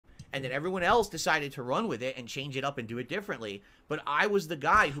and then everyone else decided to run with it and change it up and do it differently. But I was the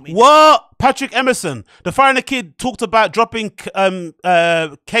guy who made what? Patrick Emerson, the Foreigner Kid, talked about dropping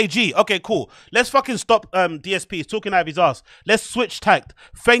KG. Okay, cool. Let's fucking stop DSP. He's talking out of his ass. Let's switch tact.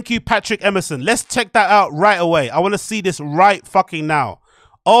 Thank you, Patrick Emerson. Let's check that out right away. I want to see this right fucking now.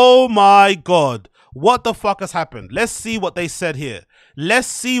 Oh my God. What the fuck has happened? Let's see what they said here. Let's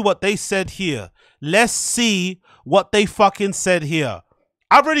see what they said here. Let's see what they fucking said here.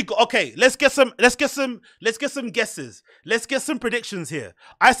 I've already got, okay, let's get some guesses. Let's get some predictions here.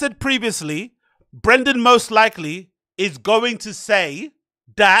 I said previously, Brendan most likely is going to say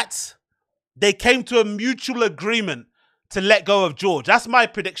that they came to a mutual agreement to let go of George. That's my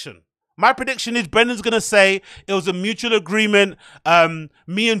prediction. My prediction is Brendan's going to say it was a mutual agreement.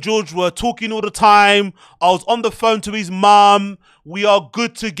 Me and George were talking all the time. I was on the phone to his mom. We are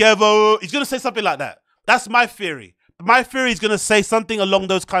good together. He's going to say something like that. That's my theory. My theory is going to say something along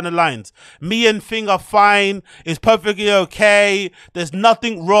those kind of lines. Me and Thing are fine. It's perfectly okay. There's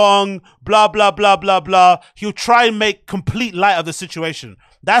nothing wrong. Blah, blah, blah, blah, blah. He'll try and make complete light of the situation.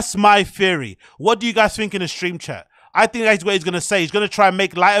 That's my theory. What do you guys think in the stream chat? I think that's what he's going to say. He's going to try and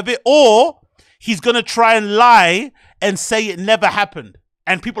make light of it, or he's going to try and lie and say it never happened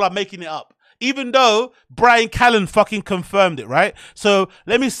and people are making it up. Even though Bryan Callen fucking confirmed it, right? So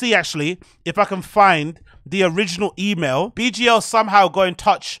let me see actually if I can find the original email. BGL somehow got in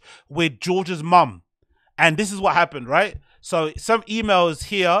touch with George's mum. And this is what happened, right? So some email is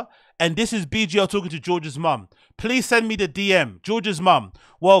here, and this is BGL talking to George's mum. Please send me the DM, George's mum.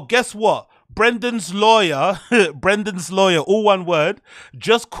 Well, guess what? Brendan's lawyer, all one word,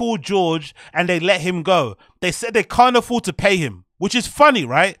 just called George and they let him go. They said they can't afford to pay him, which is funny,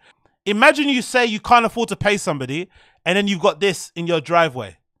 right? Imagine you say you can't afford to pay somebody and then you've got this in your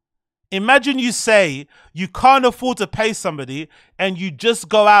driveway. Imagine you say you can't afford to pay somebody and you just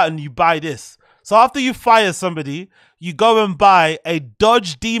go out and you buy this. So after you fire somebody, you go and buy a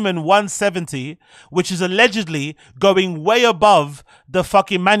Dodge Demon 170, which is allegedly going way above the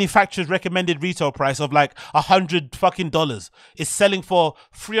fucking manufacturer's recommended retail price of like $100 fucking dollars. It's selling for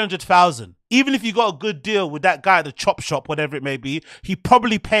 $300,000. Even if you got a good deal with that guy at the chop shop, whatever it may be, he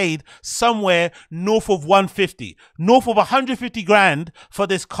probably paid somewhere north of 150, north of 150 grand for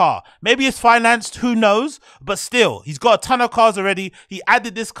this car. Maybe it's financed, who knows? But still, he's got a ton of cars already. He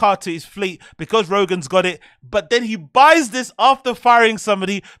added this car to his fleet because Rogan's got it. But then he buys this after firing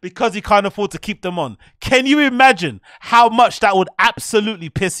somebody because he can't afford to keep them on. Can you imagine how much that would absolutely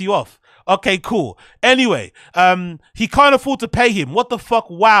piss you off? Okay, cool. Anyway, he can't afford to pay him. What the fuck?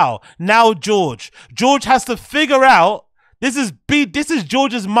 Wow. Now George has to figure out. This is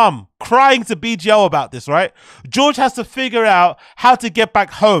George's mum crying to BGL about this, right? George has to figure out how to get back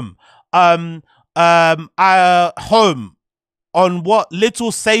home. Home on what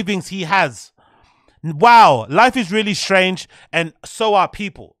little savings he has. Wow, life is really strange, and so are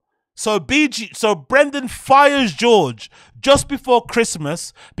people. So Brendan fires George just before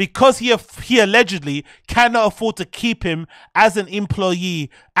Christmas because he allegedly cannot afford to keep him as an employee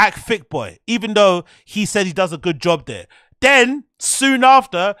at Thick Boy, even though he said he does a good job there. Then, soon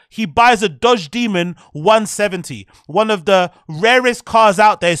after, he buys a Dodge Demon 170, one of the rarest cars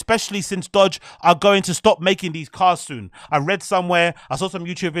out there, especially since Dodge are going to stop making these cars soon. I read somewhere, I saw some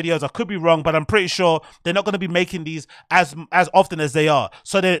YouTube videos, I could be wrong, but I'm pretty sure they're not going to be making these as often as they are.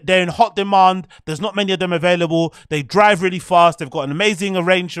 So they're in hot demand, there's not many of them available, they drive really fast, they've got an amazing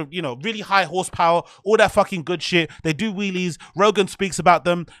range of, you know, really high horsepower, all that fucking good shit. They do wheelies, Rogan speaks about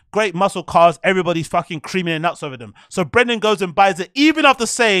them, great muscle cars, everybody's fucking creaming their nuts over them. So Brendan goes and buys it, even after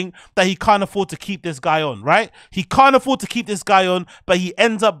saying that he can't afford to keep this guy on, right? He can't afford to keep this guy on, but he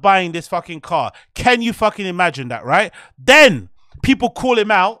ends up buying this fucking car. Can you fucking imagine that, right? Then people call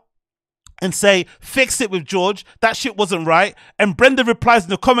him out and say, fix it with George. That shit wasn't right. And Brendan replies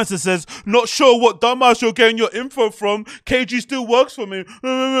in the comments and says, not sure what dumbass you're getting your info from. KG still works for me.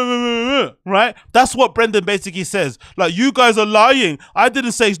 Right? That's what Brendan basically says. Like, you guys are lying. I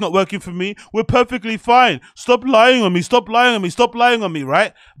didn't say he's not working for me. We're perfectly fine. Stop lying on me. Stop lying on me. Stop lying on me.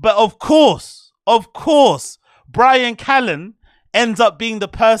 Right? But of course, Bryan Callen ends up being the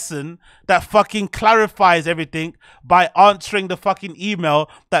person that fucking clarifies everything by answering the fucking email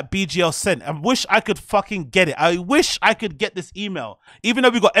that BGL sent. I wish I could fucking get it. I wish I could get this email. Even though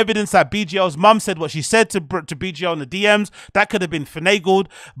we got evidence that BGL's mum said what she said to BGL in the DMs, that could have been finagled.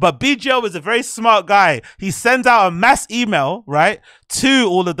 But BGL is a very smart guy. He sends out a mass email, right, to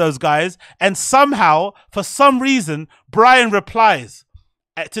all of those guys. And somehow, for some reason, Bryan replies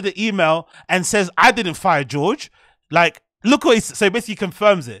to the email and says, I didn't fire George. Like, look what he so basically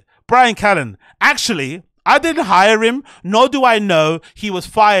confirms it. Bryan Callen, actually, I didn't hire him, nor do I know he was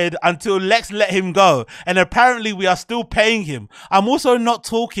fired until Lex let him go. And apparently we are still paying him. I'm also not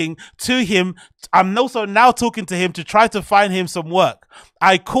talking to him. I'm also now talking to him to try to find him some work.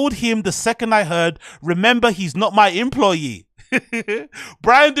 I called him the second I heard, remember, he's not my employee.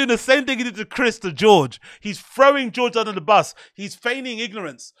 Bryan doing the same thing he did to Chris, to George. He's throwing George under the bus. He's feigning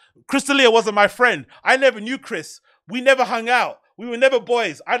ignorance. Chris D'Elia wasn't my friend. I never knew Chris. We never hung out. We were never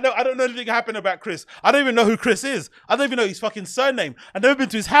boys. I don't know anything happened about Chris. I don't even know who Chris is. I don't even know his fucking surname. I've never been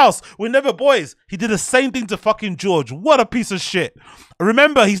to his house. We're never boys. He did the same thing to fucking George. What a piece of shit.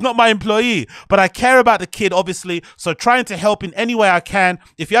 Remember, he's not my employee, but I care about the kid, obviously, so trying to help in any way I can.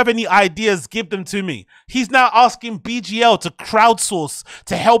 If you have any ideas, give them to me. He's now asking BGL to crowdsource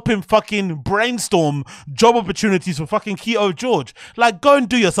to help him fucking brainstorm job opportunities for fucking Keto George. Like, go and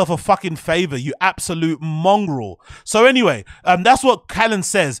do yourself a fucking favor, you absolute mongrel. So anyway, that's what Callen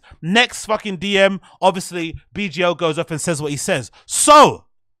says. Next fucking DM, obviously, BGL goes up and says what he says. So,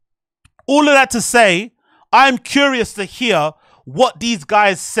 all of that to say, I'm curious to hear what these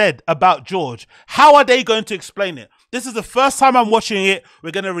guys said about George. How are they going to explain it? This is the first time I'm watching it.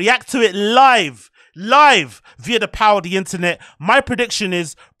 We're going to react to it live via the power of the internet. My prediction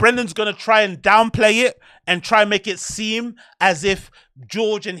is Brendan's going to try and downplay it and try and make it seem as if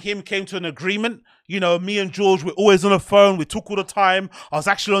George and him came to an agreement. You know, me and George were always on the phone. We talk all the time. I was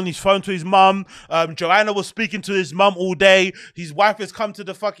actually on his phone to his mum. Joanna was speaking to his mum all day. His wife has come to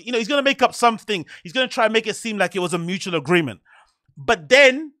the fucking... You know, he's going to make up something. He's going to try and make it seem like it was a mutual agreement. But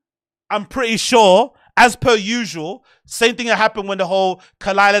then, I'm pretty sure, as per usual, same thing that happened when the whole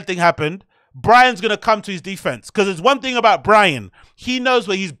Callen thing happened, Bryan's going to come to his defense. Because there's one thing about Bryan. He knows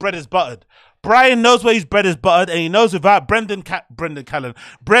where his bread is buttered. Bryan knows where his bread is buttered, and he knows without Bryan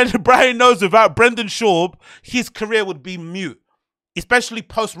knows without Brendan Schaub, his career would be mute. Especially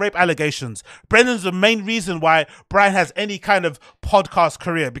post-rape allegations. Brendan's the main reason why Bryan has any kind of podcast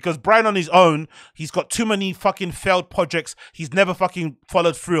career. Because Bryan on his own, he's got too many fucking failed projects he's never fucking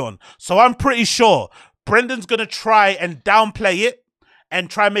followed through on. So I'm pretty sure Brendan's going to try and downplay it and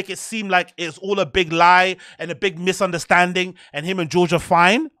try and make it seem like it's all a big lie and a big misunderstanding and him and George are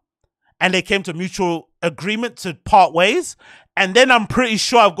fine. And they came to mutual agreement to part ways. And then I'm pretty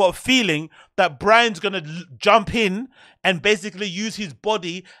sure, I've got a feeling that Bryan's going to jump in and basically use his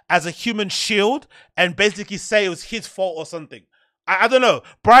body as a human shield and basically say it was his fault or something. I don't know.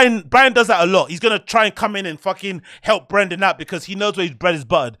 Bryan does that a lot. He's going to try and come in and fucking help Brendan out because he knows where his bread is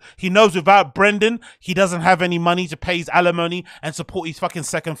buttered. He knows without Brendan, he doesn't have any money to pay his alimony and support his fucking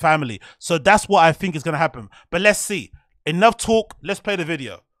second family. So that's what I think is going to happen. But let's see. Enough talk. Let's play the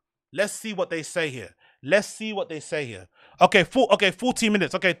video. Let's see what they say here. Let's see what they say here. Okay, 14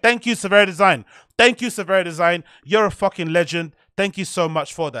 minutes. Okay, thank you, Severe Design. Thank you, Severe Design. You're a fucking legend. Thank you so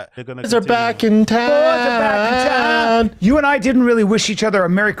much for that. They're gonna back in town. Boys are back in town. You and I didn't really wish each other a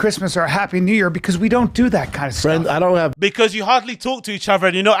Merry Christmas or a Happy New Year because we don't do that kind of Friend, stuff. I don't have... Because you hardly talk to each other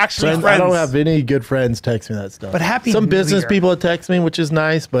and you're not actually friends. I don't have any good friends text me that stuff. But Happy Some New business Year. people text me, which is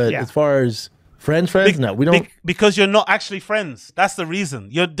nice, but as far as... Friends, no, we don't. Because you're not actually friends. That's the reason.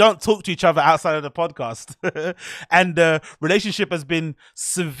 You don't talk to each other outside of the podcast. And the relationship has been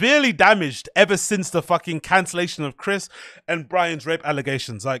severely damaged ever since the fucking cancellation of Chris and Bryan's rape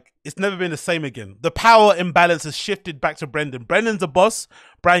allegations. Like, it's never been the same again. The power imbalance has shifted back to Brendan. Brendan's the boss.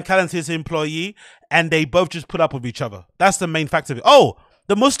 Bryan Callen's his employee. And they both just put up with each other. That's the main fact of it. Oh,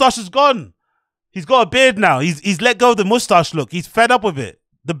 the mustache is gone. He's got a beard now. He's let go of the mustache look. He's fed up with it.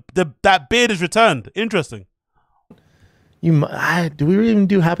 That beard is returned. Interesting. Do we even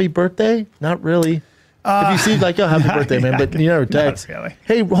do happy birthday? Not really. If you see, like, oh, happy birthday, man, but you never text. Really.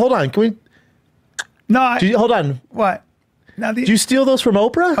 Hey, hold on. Can we? No. Hold on. What? Now Did you steal those from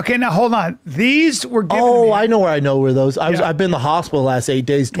Oprah? Okay, now hold on. These were given Oh, to me. I know where those. I've been in the hospital the last 8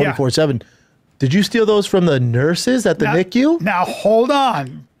 days, 24/7. Did you steal those from the nurses at the NICU? Now hold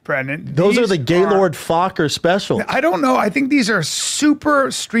on, Brendan. Those are the Gaylord Fokker specials. I don't know. I think these are super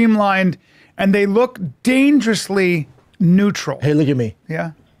streamlined and they look dangerously neutral. Hey, look at me.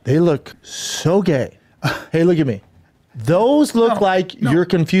 Yeah. They look so gay. Hey, look at me. Those look like you're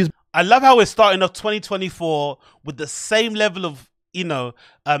confused. I love how we're starting off 2024 with the same level of, you know,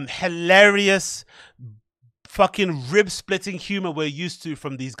 hilarious fucking rib-splitting humor we're used to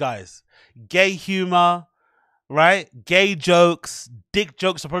from these guys. Gay humor, right? Gay jokes, dick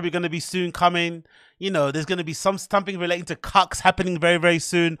jokes are probably going to be soon coming. You know, there's going to be something relating to cucks happening very, very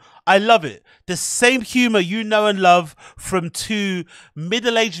soon. I love it. The same humor you know and love from two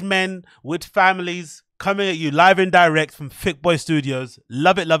middle-aged men with families coming at you live and direct from Thick Boy Studios.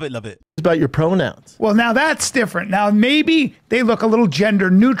 Love it, love it, love it. about your pronouns. Well, now that's different. Now maybe they look a little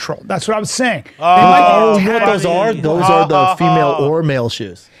gender neutral. That's what I was saying. Oh, you know what those are? Those are the female or male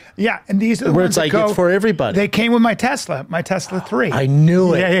shoes. Yeah, and these are the Where ones it's like that go, it's for everybody. They came with my Tesla 3. I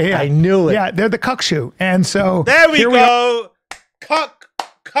knew it. Yeah. I knew it. Yeah, they're the cuck shoe. And so There we go.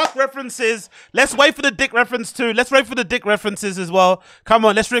 Cuck references. Let's wait for the dick reference too. Let's wait for the dick references as well. Come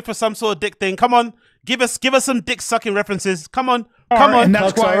on, let's wait for some sort of dick thing. Come on. Give us some dick sucking references. Come on. Come on. And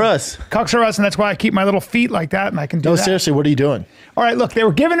that's Cucks why are us. Cucks are us, and that's why I keep my little feet like that, and I can do No, that. seriously, what are you doing? All right, look, they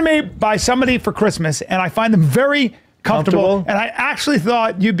were given to me by somebody for Christmas, and I find them very comfortable. And I actually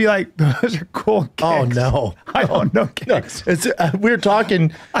thought you'd be like, those are cool kicks. Oh, no. I don't know kicks. It's, we were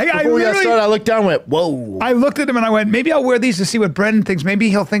talking I before we got literally- started. I looked down and went, whoa. I looked at him and I went, maybe I'll wear these to see what Brendan thinks. Maybe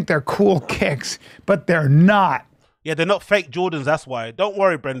he'll think they're cool kicks, but they're not. Yeah, they're not fake Jordans. That's why. Don't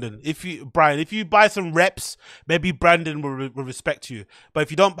worry, Brendan. Brian, if you buy some reps, maybe Brandon will respect you. But if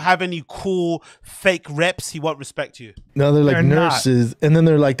you don't have any cool fake reps, he won't respect you. No, they're like They're not. nurses. And then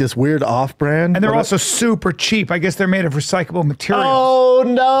they're like this weird off-brand. And they're also super cheap. I guess they're made of recyclable material. Oh,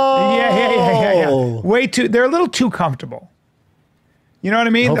 no. Yeah. Way too, they're a little too comfortable. You know what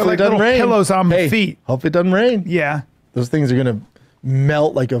I mean? Hopefully they're like it doesn't little rain. pillows on my Hey, feet. Hope it doesn't rain. Yeah. Those things are going to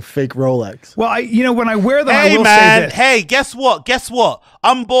melt like a fake Rolex. Well, when I wear them, I Hey, will man. say this. Hey, guess what?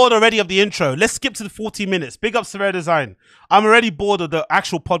 I'm bored already of the intro. Let's skip to the 40 minutes. Big up Surveyor Design. I'm already bored of the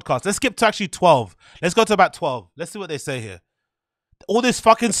actual podcast. Let's skip to actually 12. Let's go to about 12. Let's see what they say here. All this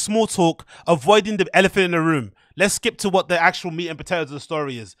fucking small talk, avoiding the elephant in the room. Let's skip to what the actual meat and potatoes of the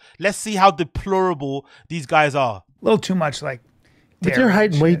story is. Let's see how deplorable these guys are. A little too much like With your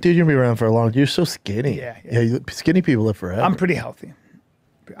height and weight, dude, you're going to be around for a long. You're so skinny. Yeah. Skinny people live forever. I'm pretty healthy.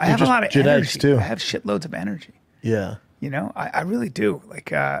 I have a just lot of genetics, energy. too. I have shitloads of energy. Yeah. You know, I really do.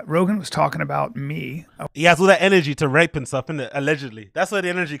 Like Rogan was talking about me. He has all that energy to rape and stuff, innit? Allegedly. That's where the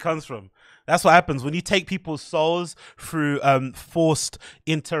energy comes from. That's what happens when you take people's souls through forced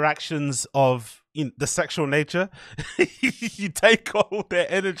interactions of the sexual nature. You take all their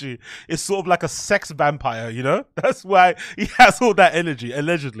energy. It's sort of like a sex vampire, you know? That's why he has all that energy,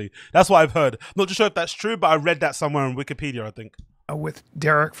 allegedly. That's what I've heard. Not too sure if that's true, but I read that somewhere on Wikipedia, I think. With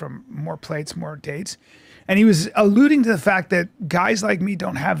Derek from More Plates, More Dates. And he was alluding to the fact that guys like me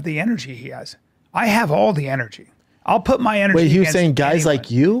don't have the energy he has. I have all the energy. I'll put my energy. Wait, he was against saying guys anyone.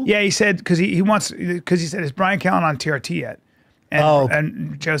 like you? Yeah, he said because he said, is Bryan Callen on TRT yet? And,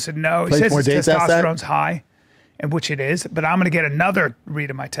 and Joe said no. He Plates says More his Dates, that's that? testosterone's high, and which it is. But I'm going to get another read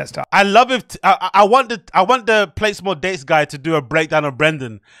of my testosterone. I love it. I want the Plates More Dates guy to do a breakdown of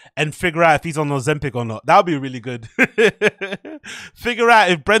Brendan and figure out if he's on Ozempic or not. That would be really good. Figure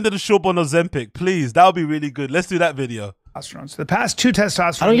out if Brendan is Schaub on Ozempic, please. That would be really good. Let's do that video. So the past 2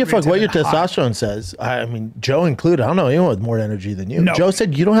 testosterone. I don't give a fuck what your reads have been high. testosterone says. I mean, Joe included. I don't know anyone with more energy than you. No. Joe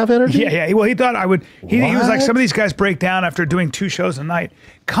said you don't have energy? Yeah. Well, he thought I would. He was like, What? some of these guys break down after doing 2 shows a night.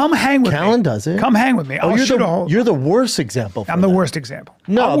 Come hang with me. Callen does it. Come hang with me. I'll shoot a hole. You're the worst example. For I'm the that. worst example.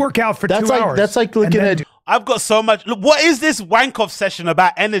 No, I'll work out for 2 hours. That's like and looking then at. do- I've got so much. Look, what is this wank-off session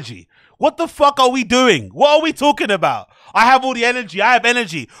about energy? What the fuck are we doing? What are we talking about? I have all the energy. I have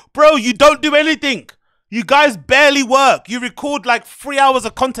energy. Bro, you don't do anything. You guys barely work. You record like 3 hours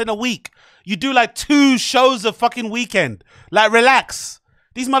of content a week. You do like 2 shows a fucking weekend. Like, relax.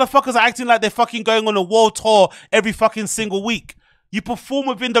 These motherfuckers are acting like they're fucking going on a world tour every fucking single week. You perform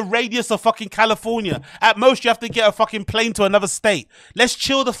within the radius of fucking California. At most, you have to get a fucking plane to another state. Let's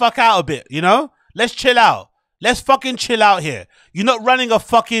chill the fuck out a bit, you know? Let's chill out. Let's fucking chill out here. You're not running a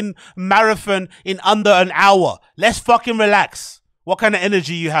fucking marathon in under an hour. Let's fucking relax. What kind of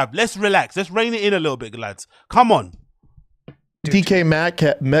energy you have? Let's relax. Let's rein it in a little bit, lads. Come on. DK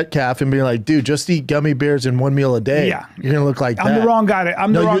Metcalf and being like, dude, just eat gummy bears in 1 meal a day. Yeah. You're going to look like that. I'm the wrong guy.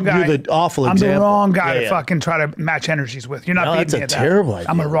 I'm the wrong guy. You're the awful I'm example. the wrong guy Yeah, to yeah. fucking try to match energies with. You're not No, beating that's me a at that. terrible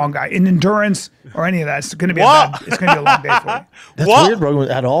I'm the idea. wrong guy. In endurance or any of that, it's going to be What? it's going to be a long day for you. That's What? weird, Rogan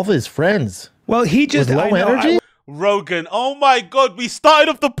had all of his friends. Well, he just With low I know, energy? Rogan. Oh my God. We started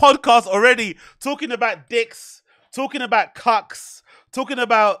off the podcast already talking about dicks, talking about cucks, talking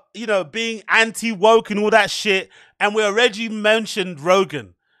about, you know, being anti-woke and all that shit. And we already mentioned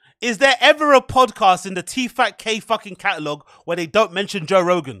Rogan. Is there ever a podcast in the T-Fat-K fucking catalog where they don't mention Joe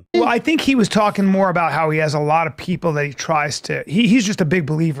Rogan? Well, I think he was talking more about how he has a lot of people that he tries to. He's just a big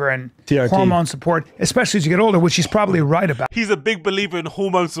believer in TRT. hormone support, especially as you get older, which he's probably right about. He's a big believer in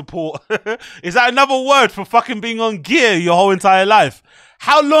hormone support. Is that another word for fucking being on gear your whole entire life?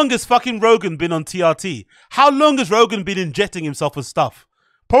 How long has fucking Rogan been on TRT? How long has Rogan been injecting himself with stuff?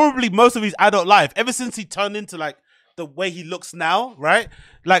 Probably most of his adult life, ever since he turned into like the way he looks now, right?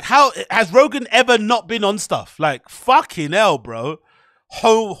 Like, how has Rogan ever not been on stuff? Like, fucking hell, bro.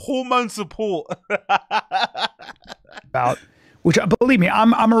 Hormone support. About which, believe me,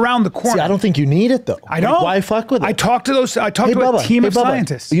 I'm around the corner. See, I don't think you need it though. I don't. Why fuck with it? I talked to those. I talked to a Bubba, team of Bubba,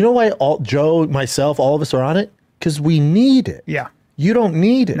 scientists. You know why Joe, myself, all of us are on it? Because we need it. Yeah. You don't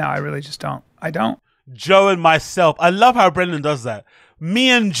need it. No, I really just don't. I don't. Joe and myself. I love how Brendan does that.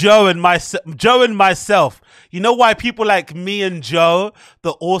 Me and Joe and myself. You know why people like me and Joe,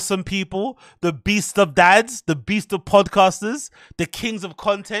 the awesome people, the beast of dads, the beast of podcasters, the kings of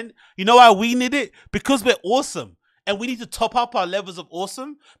content? You know why we need it? Because we're awesome. And we need to top up our levels of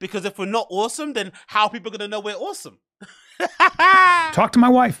awesome. Because if we're not awesome, then how are people going to know we're awesome? Talk to my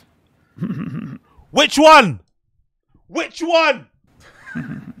wife. Which one? Which one? You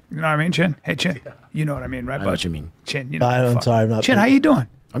know what I mean, Chin? Hey, Chin. You know what I mean, right, I bud? know what you mean. Chin, you know. I'm sorry, I'm not. Chin, how you doing?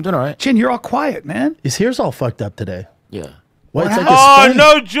 I'm doing all right. Chin, you're all quiet, man. His hair's all fucked up today. Yeah. Why? It's like Oh, a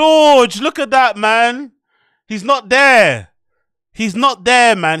no, George. Look at that, man. He's not there. He's not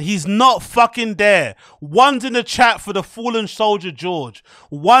there, man. He's not fucking there. One's in the chat for the fallen soldier, George.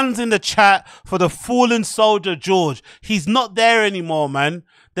 One's in the chat for the fallen soldier, George. He's not there anymore, man.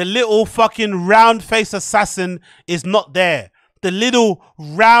 The little fucking round-faced assassin is not there. The little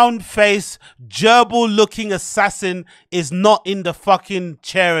round-faced, gerbil-looking assassin is not in the fucking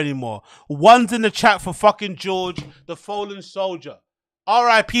chair anymore. One's in the chat for fucking George, the fallen soldier.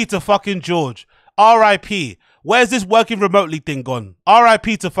 R.I.P. to fucking George. R.I.P. Where's this working remotely thing gone?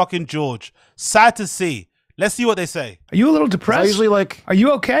 R.I.P. to fucking George. Sad to see. Let's see what they say. Are you a little depressed? I usually like, Are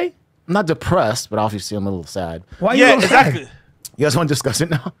you okay? I'm not depressed, but obviously I'm a little sad. Why are you a Yeah, little sad? exactly. You guys want to discuss it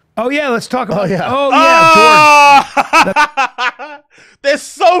now? Oh, yeah, let's talk about yeah. Oh, yeah, George. Ah! They're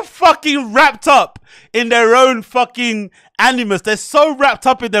so fucking wrapped up in their own fucking animus. They're so wrapped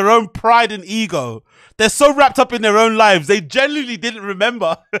up in their own pride and ego. They're so wrapped up in their own lives. They genuinely didn't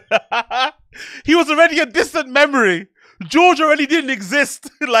remember. He was already a distant memory. George already didn't exist.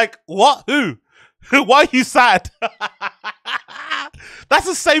 Like, what? Who? Why are you sad? That's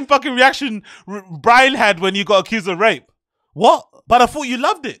the same fucking reaction Bryan had when you got accused of rape. What? But I thought you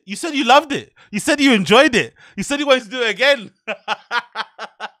loved it. You said you loved it. You said you enjoyed it. You said you wanted to do it again.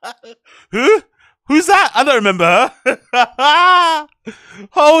 Who? Who's that? I don't remember her.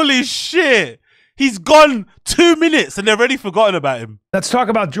 Holy shit. He's gone 2 minutes and they've already forgotten about him. Let's talk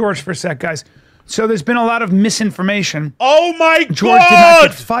about George for a sec, guys. So there's been a lot of misinformation. Oh my George God. did not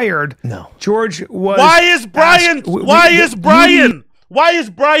get fired. No. George was. Why is Bryan? asked- Why is Bryan? Why is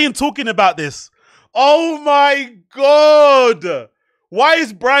Bryan talking about this? Oh my God. Why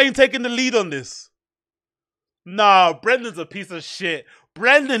is Bryan taking the lead on this? Nah, Brendan's a piece of shit.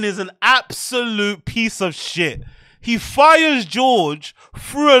 Brendan is an absolute piece of shit. He fires George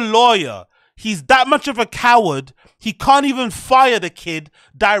through a lawyer. He's that much of a coward. He can't even fire the kid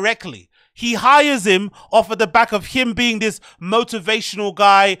directly. He hires him off of the back of him being this motivational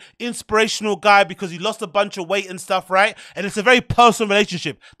guy, inspirational guy, because he lost a bunch of weight and stuff, right? And it's a very personal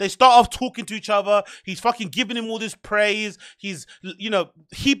relationship. They start off talking to each other. He's fucking giving him all this praise. He's, you know,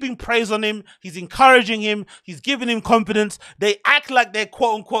 heaping praise on him. He's encouraging him. He's giving him confidence. They act like they're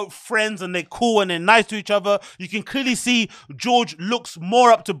quote unquote friends and they're cool and they're nice to each other. You can clearly see George looks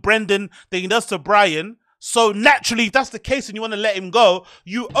more up to Brendan than he does to Bryan. So naturally, if that's the case and you want to let him go,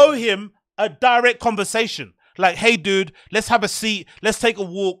 you owe him a direct conversation. Like, hey, dude, let's have a seat. Let's take a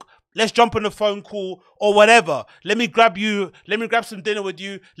walk. Let's jump on a phone call or whatever. Let me grab you. Let me grab some dinner with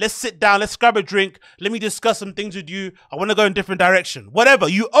you. Let's sit down. Let's grab a drink. Let me discuss some things with you. I want to go in a different direction. Whatever.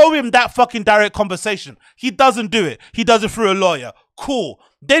 You owe him that fucking direct conversation. He doesn't do it. He does it through a lawyer. Cool.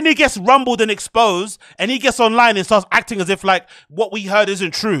 Then he gets rumbled and exposed and he gets online and starts acting as if like what we heard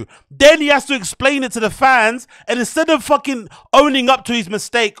isn't true. Then he has to explain it to the fans, and instead of fucking owning up to his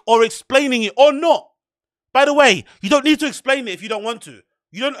mistake or explaining it or not, by the way, you don't need to explain it if you don't want to.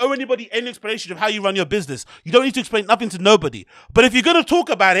 You don't owe anybody any explanation of how you run your business. You don't need to explain nothing to nobody. But if you're going to talk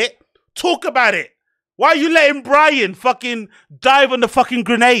about it, talk about it. Why are you letting Bryan fucking dive on the fucking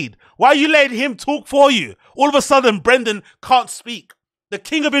grenade? Why are you letting him talk for you? All of a sudden, Brendan can't speak. The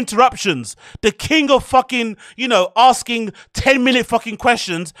king of interruptions, the king of fucking, you know, asking 10-minute fucking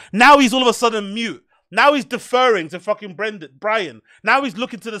questions. Now he's all of a sudden mute. Now he's deferring to fucking Bryan. Now he's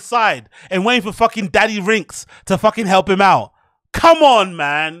looking to the side and waiting for fucking Daddy Rinks to fucking help him out. Come on,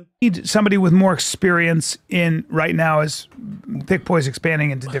 man. Need somebody with more experience in right now as Thick Boy's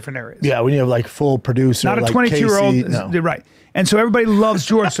expanding into different areas. Yeah, when you have like full producer, Not a like 22-year-old. Casey, no. Right. And so everybody loves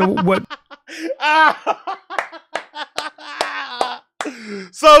George. So what?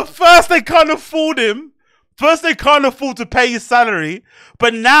 So first they can't afford him. First they can't afford to pay his salary.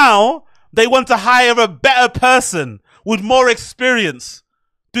 But now they want to hire a better person with more experience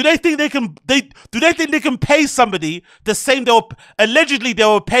Do they think they can? Do they think they can pay somebody the same? Allegedly they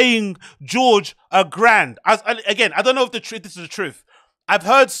were paying George $1,000. Again, I don't know if this is the truth. I've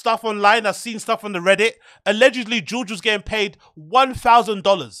heard stuff online. I've seen stuff on the Reddit. Allegedly, George was getting paid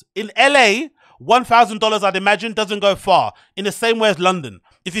 $1,000 in LA. $1,000, I'd imagine, doesn't go far. In the same way as London.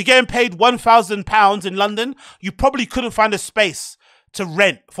 If you're getting paid £1,000 in London, you probably couldn't find a space to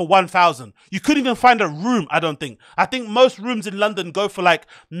rent for 1,000. You couldn't even find a room, I don't think. I think most rooms in London go for like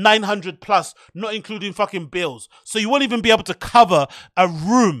 900 plus, not including fucking bills. So you won't even be able to cover a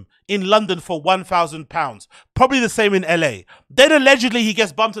room in London for £1,000. Probably the same in LA. Then allegedly he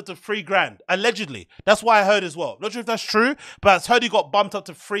gets bumped up to $3,000. Allegedly. That's what I heard as well. Not sure if that's true, but I heard he got bumped up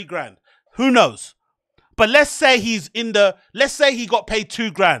to $3,000. Who knows? But let's say let's say he got paid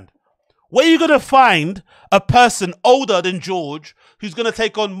 $2,000. Where are you going to find a person older than George who's going to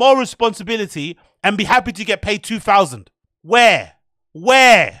take on more responsibility and be happy to get paid $2,000?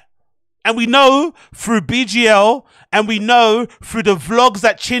 Where? And we know through BGL and we know through the vlogs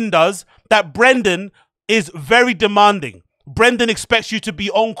that Chin does that Brendan is very demanding. Brendan expects you to be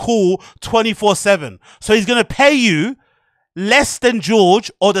on call 24/7. So he's going to pay you less than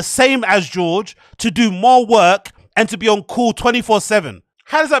George or the same as George to do more work and to be on call 24/7.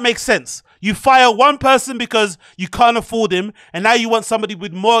 How does that make sense? You fire one person because you can't afford him, and now you want somebody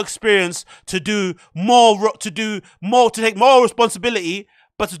with more experience to do more, to take more responsibility,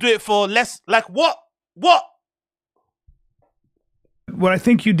 but to do it for less. Like what? What? What I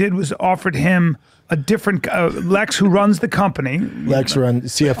think you did was offered him a different Lex, who runs the company. Lex run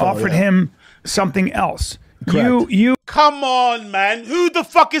CFO. Offered him something else. Correct. You Come on, man. Who the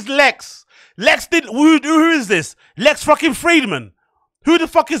fuck is Lex? Lex did. Who is this? Lex fucking Friedman. Who the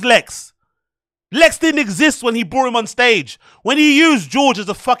fuck is Lex? Lex didn't exist when he brought him on stage. When he used George as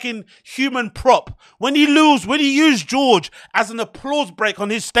a fucking human prop. When he used George as an applause break on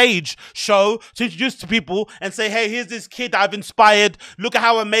his stage show to introduce to people and say, hey, here's this kid that I've inspired. Look at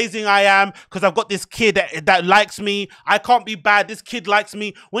how amazing I am because I've got this kid that likes me. I can't be bad. This kid likes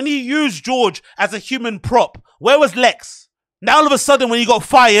me. When he used George as a human prop, where was Lex? Now all of a sudden when he got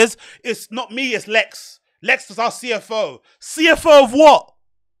fires, it's not me, it's Lex. Lex is our CFO. CFO of what?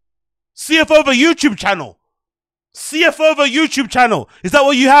 CFO of a YouTube channel. CFO of a YouTube channel. Is that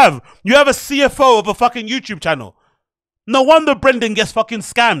what you have? You have a CFO of a fucking YouTube channel. No wonder Brendan gets fucking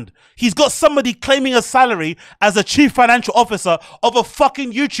scammed. He's got somebody claiming a salary as a chief financial officer of a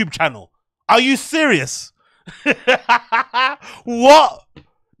fucking YouTube channel. Are you serious? What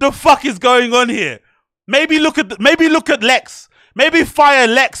the fuck is going on here? Maybe look at Lex. Maybe fire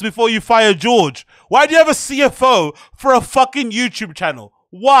Lex before you fire George. Why do you have a CFO for a fucking YouTube channel?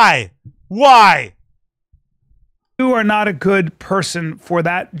 Why? Why? You are not a good person for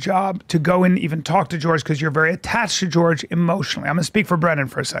that job to go and even talk to George because you're very attached to George emotionally. I'm going to speak for Brendan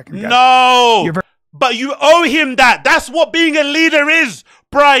for a second. Guys. No, but you owe him that. That's what being a leader is,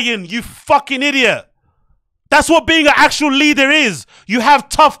 Bryan, you fucking idiot. That's what being an actual leader is. You have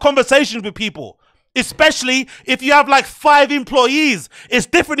tough conversations with people. Especially if you have like 5 employees. It's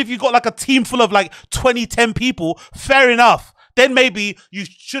different if you got like a team full of like 20, 10 people. Fair enough. Then maybe you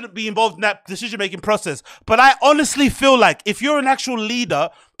shouldn't be involved in that decision-making process. But I honestly feel like if you're an actual leader,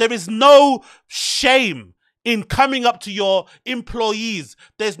 there is no shame in coming up to your employees.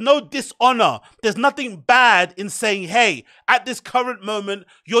 There's no dishonor. There's nothing bad in saying, hey, at this current moment,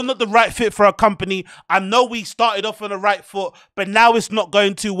 you're not the right fit for our company. I know we started off on the right foot, but now it's not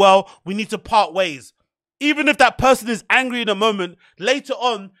going too well. We need to part ways. Even if that person is angry in a moment, later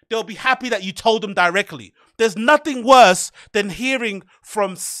on, they'll be happy that you told them directly. There's nothing worse than hearing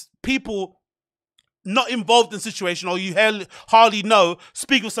from people not involved in the situation or you hardly know,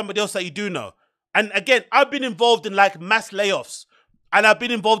 speak with somebody else that you do know. And again, I've been involved in like mass layoffs. And I've been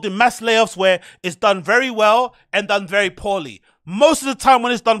involved in mass layoffs where it's done very well and done very poorly. Most of the time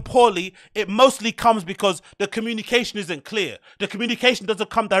when it's done poorly, it mostly comes because the communication isn't clear. The communication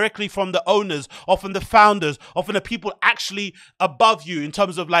doesn't come directly from the owners or from the founders or from the people actually above you in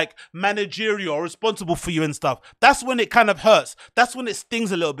terms of like managerial or responsible for you and stuff. That's when it kind of hurts. That's when it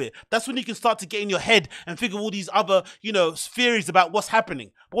stings a little bit. That's when you can start to get in your head and figure all these other, theories about what's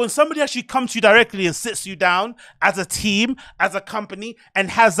happening. But when somebody actually comes to you directly and sits you down as a team, as a company,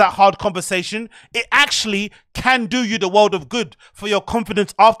 and has that hard conversation, it actually can do you the world of good for your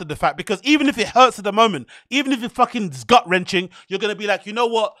confidence after the fact. Because even if it hurts at the moment, even if it fucking is gut-wrenching, you're going to be like, you know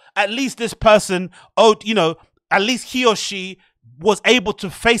what? At least this person, at least he or she was able to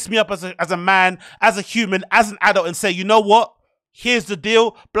face me up as a man, as a human, as an adult and say, you know what? Here's the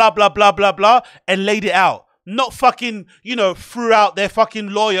deal, blah, blah, blah, blah, blah, and laid it out. not fucking, you know, threw out their fucking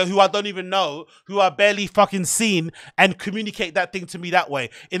lawyer who I don't even know, who I barely fucking seen, and communicate that thing to me that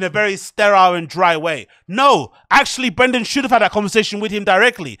way in a very sterile and dry way. No, actually, Brendan should have had that conversation with him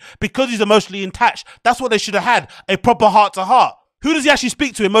directly because he's emotionally attached. That's what they should have had, a proper heart to heart. Who does he actually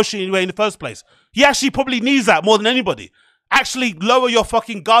speak to emotionally anyway in the first place? He actually probably needs that more than anybody. Actually lower your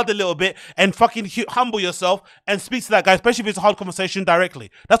fucking guard a little bit and fucking humble yourself and speak to that guy, especially if it's a hard conversation directly.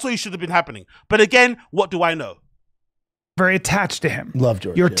 That's what should have been happening. But again, what do I know? Very attached to him. Love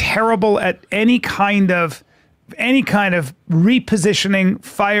George. You're terrible at any kind of repositioning,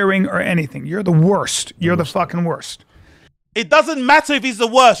 firing, or anything. You're the worst. You're the fucking worst. It doesn't matter if he's the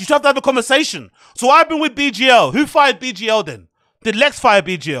worst. You should have a conversation. So I've been with BGL. Who fired BGL then? Did Lex fire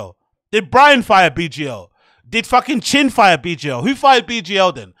BGL? Did Bryan fire BGL? Did fucking Chin fire BGL? Who fired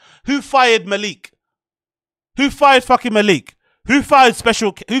BGL then? Who fired Malik? Who fired fucking Malik? Who fired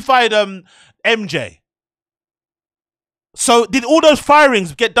MJ? So did all those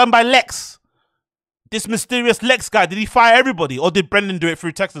firings get done by Lex? This mysterious Lex guy, did he fire everybody? Or did Brendan do it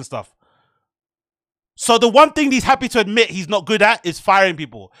through text and stuff? So the one thing he's happy to admit he's not good at is firing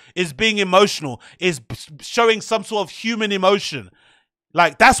people, is being emotional, is showing some sort of human emotion.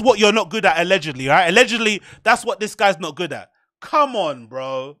 Like, that's what you're not good at, allegedly, right? Allegedly, that's what this guy's not good at. Come on,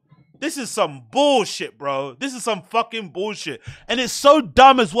 bro. This is some bullshit, bro. This is some fucking bullshit. And it's so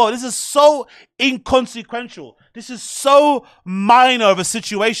dumb as well. This is so inconsequential. This is so minor of a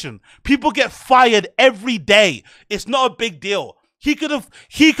situation. People get fired every day. It's not a big deal. He could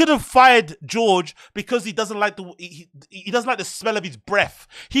have fired George because he doesn't like he doesn't like the smell of his breath.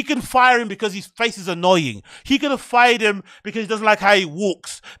 He can fire him because his face is annoying. He could have fired him because he doesn't like how he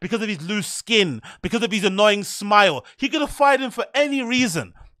walks, because of his loose skin, because of his annoying smile. He could have fired him for any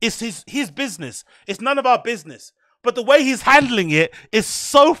reason. It's his business. It's none of our business. But the way he's handling it is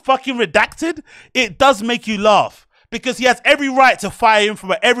so fucking redacted, it does make you laugh. Because he has every right to fire him for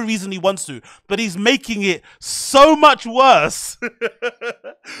whatever reason he wants to. But he's making it so much worse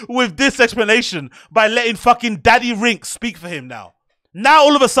with this explanation by letting fucking Daddy Rinks speak for him now. Now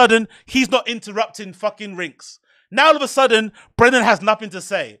all of a sudden, he's not interrupting fucking Rinks. Now all of a sudden, Brendan has nothing to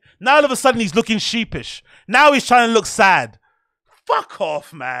say. Now all of a sudden, he's looking sheepish. Now he's trying to look sad. Fuck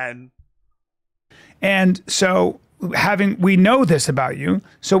off, man. And so... we know this about you,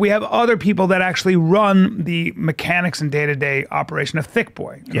 so we have other people that actually run the mechanics and day-to-day operation of Thick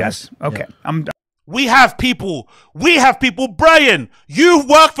Boy. Yes? Okay. Yeah. I'm done. We have people. Bryan, you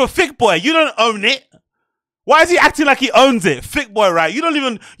work for Thick Boy. You don't own it. Why is he acting like he owns it? Thick Boy, right? You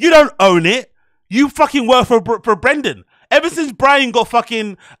don't own it. You fucking work for Brendan. Ever since Bryan got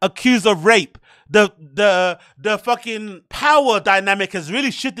fucking accused of rape, the fucking power dynamic has really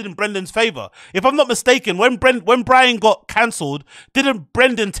shifted in Brendan's favor. If I'm not mistaken, when Bryan got cancelled, didn't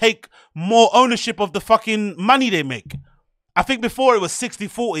Brendan take more ownership of the fucking money they make? I think before it was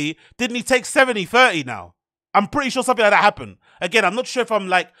 60-40. Didn't he take 70-30 now? I'm pretty sure something like that happened. Again, I'm not sure if I'm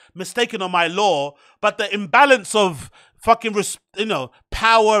like mistaken on my law, but the imbalance of fucking,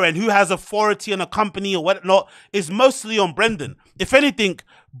 power and who has authority in a company or whatnot is mostly on Brendan. If anything,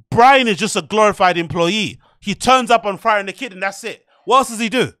 Bryan is just a glorified employee. He turns up on Friday the Kid and that's it. What else does he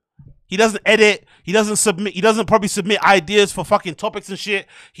do? He doesn't edit. He doesn't probably submit ideas for fucking topics and shit.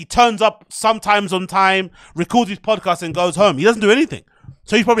 He turns up sometimes on time, records his podcast and goes home. He doesn't do anything.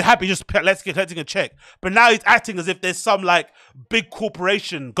 So he's probably happy just collecting a check. But now he's acting as if there's some like big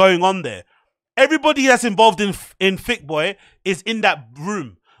corporation going on there. Everybody that's involved in Thick Boy is in that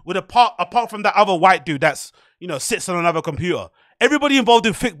room with apart from that other white dude that's, sits on another computer. Everybody involved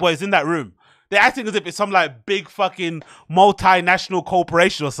in Thick Boy is in that room. They're acting as if it's some like big fucking multinational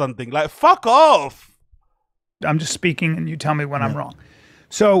corporation or something. Like, fuck off. I'm just speaking and you tell me when I'm wrong.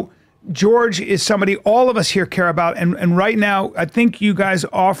 So George is somebody all of us here care about. And right now, I think you guys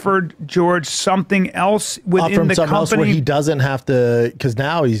offered George something else within the company. Else where he doesn't have to, because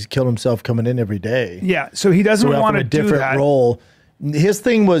now he's killed himself coming in every day. Yeah, so he doesn't want to do that. Different role. His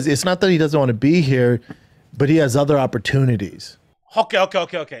thing was, it's not that he doesn't want to be here, but he has other opportunities.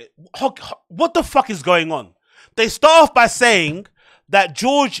 Okay. What the fuck is going on? They start off by saying that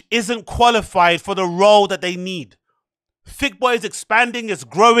George isn't qualified for the role that they need. Thick Boy is expanding, it's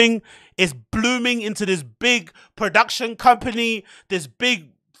growing, it's blooming into this big production company, this big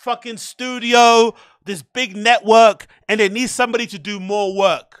fucking studio, this big network, and they need somebody to do more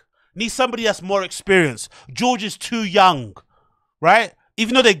work. Need somebody that's more experienced. George is too young, right?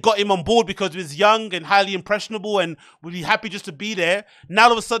 Even though they got him on board because he's young and highly impressionable and would be happy just to be there, now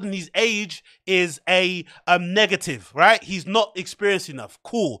all of a sudden his age is a negative, right? He's not experienced enough.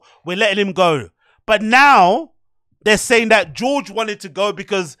 Cool, we're letting him go. But now they're saying that George wanted to go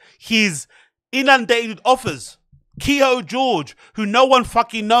because he's inundated with offers. Kehoe George, who no one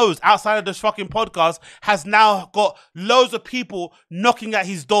fucking knows outside of this fucking podcast, has now got loads of people knocking at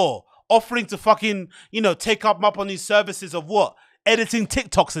his door, offering to fucking, you know, take up on his services of what? Editing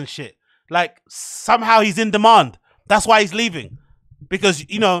TikToks and shit. Like, somehow he's in demand. That's why he's leaving. Because,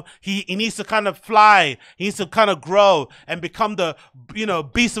 you know, he needs to kind of fly. He needs to kind of grow and become the, you know,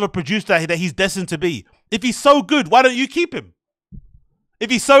 beast of a producer that he's destined to be. If he's so good, why don't you keep him? If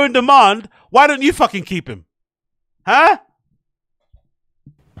he's so in demand, why don't you fucking keep him? Huh?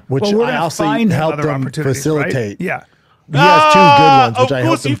 Which Well, I also helped him facilitate. Right? Yeah. He has two good ones, which I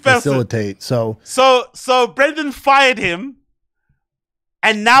helped him facilitate. So Brendan fired him,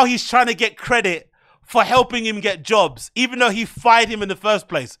 and now he's trying to get credit for helping him get jobs, even though he fired him in the first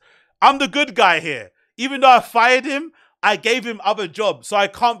place. I'm the good guy here. Even though I fired him, I gave him other jobs, so I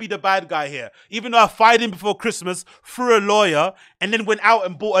can't be the bad guy here. Even though I fired him before Christmas through a lawyer and then went out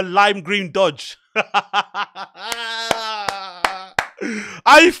and bought a lime green Dodge.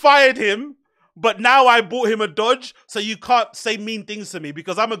 I fired him, but now I bought him a Dodge, so you can't say mean things to me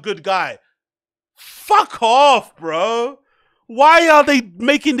because I'm a good guy. Fuck off, bro. Why are they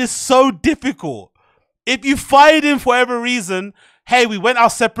making this so difficult? If you fired him for whatever reason, hey, we went our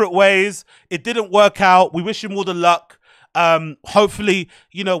separate ways. It didn't work out. We wish him all the luck. Hopefully,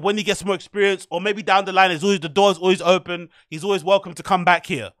 you know, when he gets more experience, or maybe down the line, the door's always open. He's always welcome to come back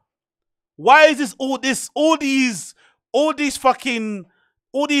here. Why is this all these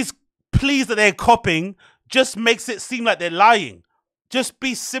pleas that they're copying just makes it seem like they're lying? Just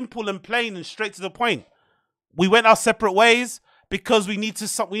be simple and plain and straight to the point. We went our separate ways because we need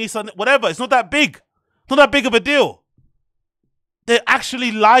something, whatever. It's not that big. It's not that big of a deal. They're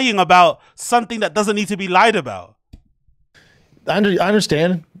actually lying about something that doesn't need to be lied about. I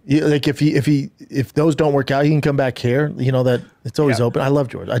understand. Like if those don't work out, he can come back here. You know that it's always open. I love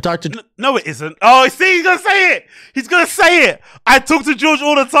George. I talked to no, it isn't. Oh, see, he's gonna say it. He's gonna say it. I talk to George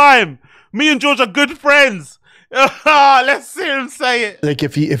all the time. Me and George are good friends. Let's hear him say it. Like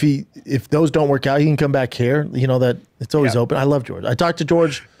if those don't work out, he can come back here. You know that it's always open. I love George. I talked to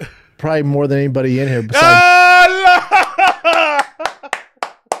George probably more than anybody in here.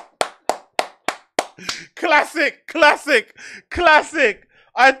 Classic.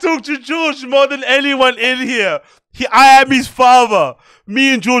 I talk to George more than anyone in here. I am his father.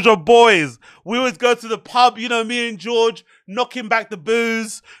 Me and George are boys. We always go to the pub, you know, me and George, knocking back the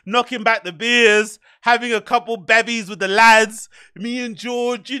booze, knocking back the beers, having a couple bevies with the lads. Me and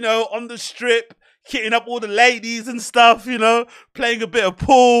George, you know, on the strip, hitting up all the ladies and stuff, you know, playing a bit of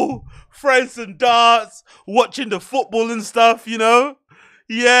pool, throwing some darts, watching the football and stuff, you know.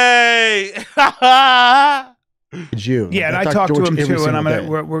 Yay. You. Yeah, and I talked to him too, and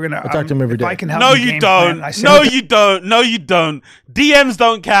we're gonna. I talk to him every day. If I can help No, you don't. No, you don't. No, you don't. DMs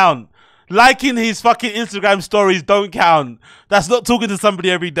don't count. Liking his fucking Instagram stories don't count. That's not talking to somebody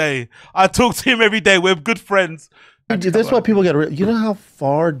every day. I talk to him every day. We're good friends. That's why people get. You know how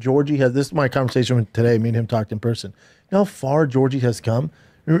far Georgie has. This is my conversation with today. Me and him talked in person. You know how far Georgie has come.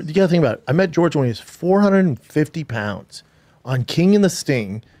 You gotta think about it. I met George when he was 450 pounds on King and the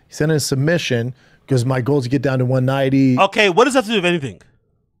Sting. He sent in a submission. Because my goal is to get down to 190. Okay, what does that have to do with anything?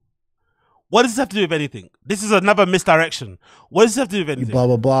 What does this have to do with anything? This is another misdirection. What does this have to do with anything? Blah,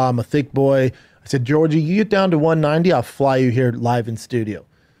 blah, blah. I'm a thick boy. I said, Georgie, you get down to 190, I'll fly you here live in studio.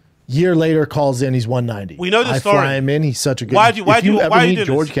 Year later, calls in, he's 190. We know the story. I fly him in, he's such a good... Why do you ever meet do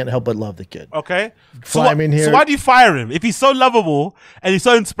George, this? can't help but love the kid. Okay. Fly him in here. So why do you fire him? If he's so lovable and he's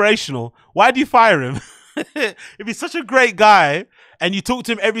so inspirational, why do you fire him? If he's such a great guy and you talk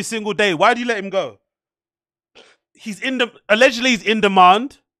to him every single day, why do you let him go? Allegedly he's in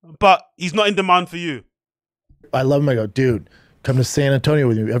demand, but he's not in demand for you. I love him. I go, dude, come to San Antonio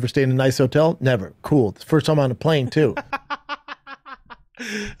with me. Ever stayed in a nice hotel? Never. Cool. It's the first time on a plane too.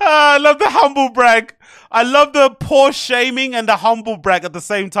 I love the humble brag. I love the poor shaming and the humble brag at the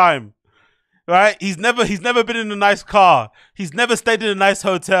same time. Right? He's never been in a nice car. He's never stayed in a nice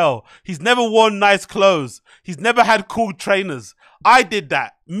hotel. He's never worn nice clothes. He's never had cool trainers. I did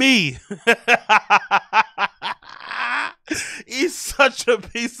that. Me. He's such a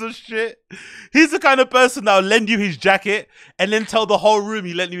piece of shit. He's the kind of person that'll lend you his jacket and then tell the whole room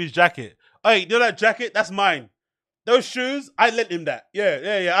he lent you his jacket. Hey, you know that jacket? That's mine. Those shoes, I lent him that.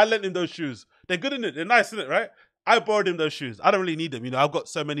 Yeah. I lent him those shoes. They're good, in it. They're nice, isn't it? Right? I borrowed him those shoes. I don't really need them. You know, I've got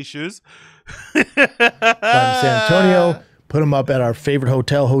so many shoes. Fly to San Antonio. Put him up at our favorite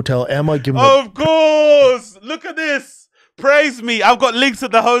hotel, Hotel Emma. Give him of course. Look at this. Praise me. I've got links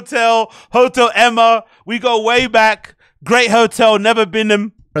at the hotel, Hotel Emma. We go way back. Great hotel. Never been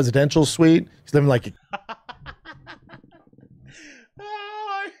them. Presidential suite. He's living like a...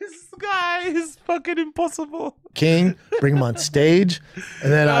 guy is fucking impossible. King, bring him on stage,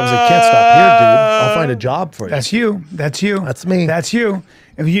 and then I was like, can't stop here, dude. I'll find a job for you. That's you. That's you. That's me. That's you.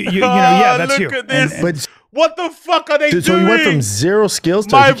 If you know, yeah, that's you. Look at this. But What the fuck are they dude, doing? so he went from 0 skills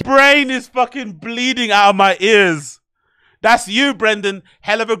to My brain is fucking bleeding out of my ears. That's you, Brendan.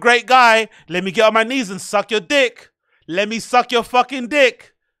 Hell of a great guy. Let me get on my knees and suck your dick. Let me suck your fucking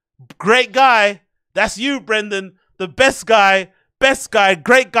dick. Great guy. That's you, Brendan. The best guy,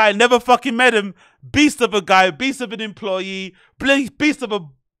 great guy. Never fucking met him. Beast of a guy, beast of an employee, beast of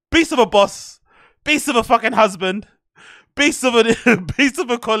a boss, beast of a fucking husband. Beast of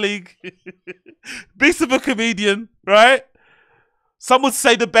a colleague, beast of a comedian, right? Some would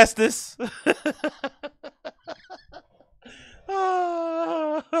say the bestest. He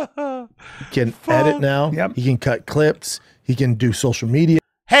can edit now. Yep. He can cut clips. He can do social media.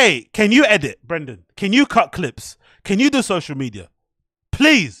 Hey, can you edit, Brendan? Can you cut clips? Can you do social media?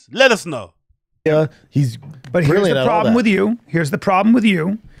 Please let us know. Yeah, he's But here's brilliant the at all problem that. with you. Here's the problem with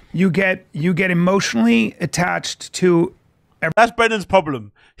you. You get emotionally attached to. That's Brendan's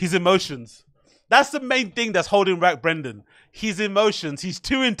problem. His emotions. That's the main thing that's holding back Brendan. His emotions. He's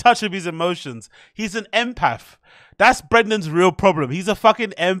too in touch with his emotions. He's an empath. That's Brendan's real problem. He's a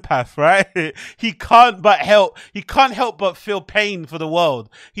fucking empath, right? He can't help but feel pain for the world.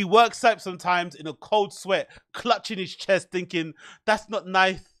 He works up sometimes in a cold sweat, clutching his chest, thinking, that's not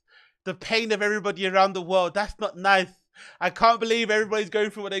nice. The pain of everybody around the world, that's not nice. I can't believe everybody's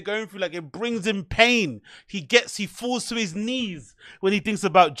going through what they're going through. Like, it brings him pain. He falls to his knees when he thinks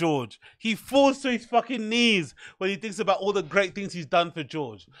about George. He falls to his fucking knees when he thinks about all the great things he's done for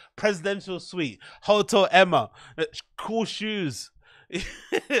George. Presidential suite, Hotel Emma, cool shoes,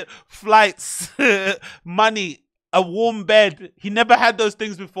 flights, money, a warm bed. He never had those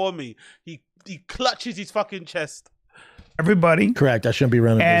things before me. He clutches his fucking chest. Everybody. Correct. I shouldn't be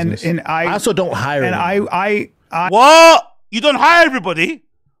running a business. And I also don't hire and anyone. What? You don't hire everybody?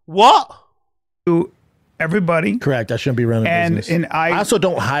 What? Everybody. Correct. I shouldn't be running a business. And I also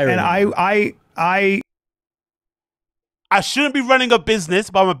don't hire anyone. I shouldn't be running a business,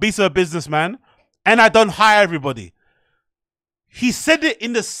 but I'm a beast of a businessman, and I don't hire everybody. He said it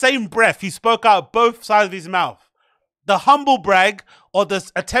in the same breath. He spoke out both sides of his mouth. The humble brag or the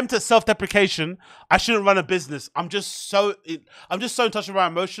attempt at self-deprecation, I shouldn't run a business. I'm just so in touch with my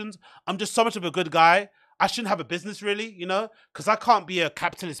emotions. I'm just so much of a good guy. I shouldn't have a business, really, you know, because I can't be a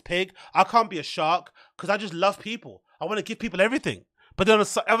capitalist pig. I can't be a shark because I just love people. I want to give people everything. But then on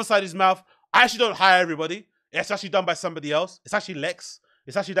the other side of his mouth, I actually don't hire everybody. It's actually done by somebody else. It's actually Lex.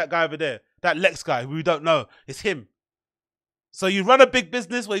 It's actually that guy over there. That Lex guy who we don't know. It's him. So you run a big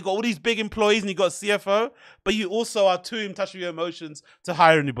business where you got all these big employees and you got a CFO, but you also are too in touch with your emotions to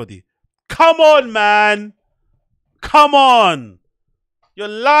hire anybody. Come on, man. Come on. You're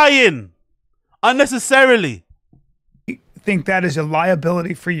lying. Unnecessarily. I think that is a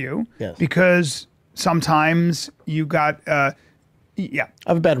liability for you. Yes. Because sometimes you got, yeah. I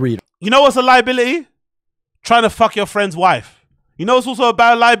have a bad reader. You know what's a liability? Trying to fuck your friend's wife. You know what's also a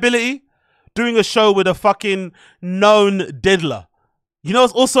bad liability? Doing a show with a fucking known diddler. You know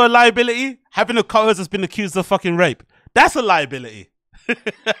what's also a liability? Having a co-host that's been accused of fucking rape. That's a liability.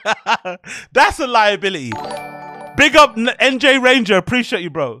 That's a liability. Big up NJ Ranger. Appreciate you,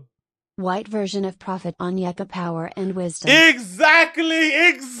 bro. White version of Prophet on Yucca Power and Wisdom. Exactly.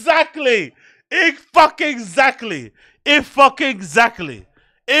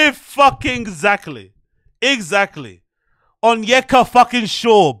 On Yeka fucking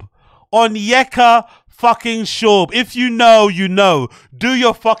Schaub. On Yeka fucking Schaub. If you know, you know. Do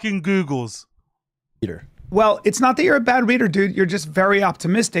your fucking Googles. Well, it's not that you're a bad reader, dude. You're just very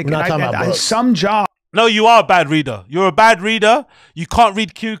optimistic. We're not talking about books. Some job. No, you are a bad reader. You're a bad reader. You can't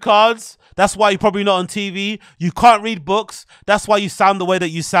read cue cards. That's why you're probably not on TV. You can't read books. That's why you sound the way that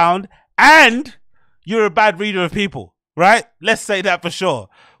you sound. And you're a bad reader of people, right? Let's say that for sure.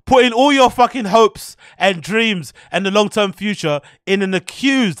 Putting all your fucking hopes and dreams and the long-term future in an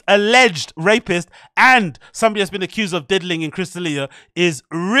alleged rapist and somebody that's been accused of diddling in Crystalia is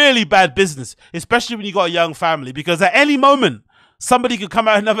really bad business, especially when you got a young family, because at any moment, somebody could come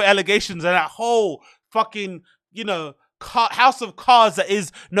out with another allegations and that whole fucking, you know, house of cards that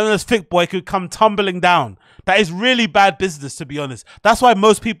is known as Thick Boy could come tumbling down. That is really bad business, to be honest. That's why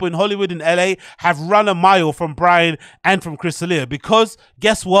most people in Hollywood and LA have run a mile from Bryan and from Crystalia, because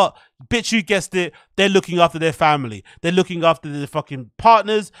guess what? Bitch, you guessed it. They're looking after their family. They're looking after their fucking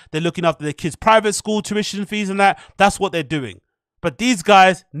partners. They're looking after their kids' private school tuition fees and that. That's what they're doing. But these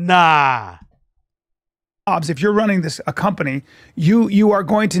guys, nah. If you're running a company, you are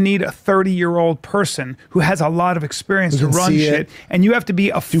going to need a 30-year-old person who has a lot of experience to run shit, and you have to be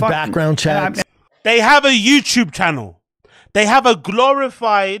a background checks. They have a YouTube channel. They have a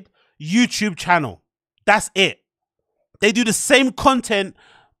glorified YouTube channel. That's it. They do the same content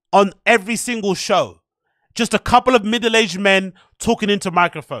on every single show. Just a couple of middle-aged men talking into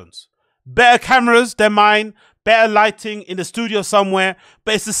microphones. Better cameras than mine, better lighting in the studio somewhere,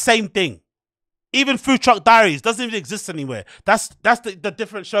 but it's the same thing. Even Food Truck Diaries doesn't even exist anywhere. That's the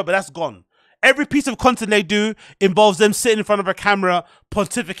different show, but that's gone. Every piece of content they do involves them sitting in front of a camera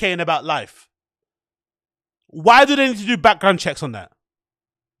pontificating about life. Why do they need to do background checks on that?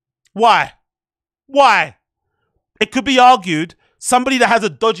 Why? Why? It could be argued somebody that has a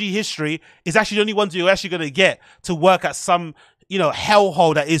dodgy history is actually the only ones you're actually going to get to work at some,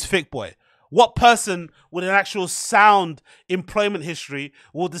 hellhole that is Thick Boy. What person with an actual sound employment history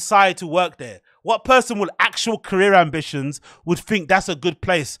will decide to work there? What person with actual career ambitions would think that's a good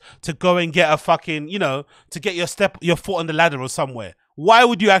place to go and get a fucking, to get your foot on the ladder or somewhere? Why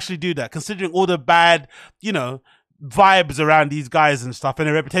would you actually do that, considering all the bad, vibes around these guys and stuff, and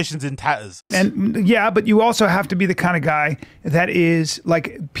their reputation's in tatters? And yeah, but you also have to be the kind of guy that is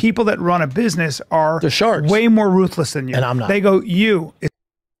like, people that run a business are the sharks, way more ruthless than you. And I'm not. They go,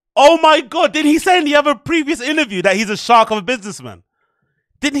 oh my God, did he say in the other previous interview that he's a shark of a businessman?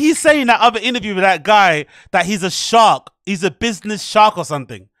 Didn't he say in that other interview with that guy that he's a shark? He's a business shark or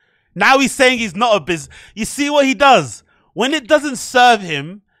something. Now he's saying he's not a business. You see what he does? When it doesn't serve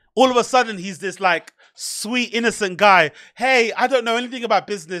him, all of a sudden he's this like sweet, innocent guy. Hey, I don't know anything about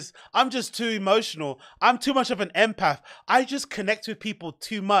business. I'm just too emotional. I'm too much of an empath. I just connect with people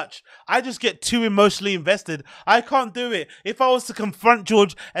too much. I just get too emotionally invested. I can't do it. If I was to confront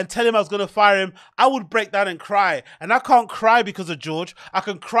George and tell him I was going to fire him, I would break down and cry. And I can't cry because of George. I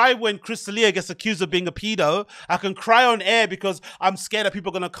can cry when Chris D'Elia gets accused of being a pedo. I can cry on air because I'm scared that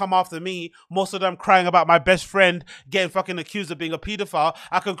people are going to come after me. Most of them crying about my best friend getting fucking accused of being a pedophile.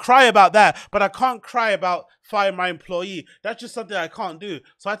 I can cry about that, but I can't cry about firing my employee. That's just something I can't do.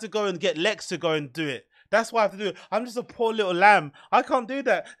 So I had to go and get Lex to go and do it. That's what I have to do. I'm just a poor little lamb. I can't do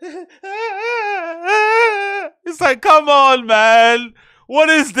that. It's like, come on, man. What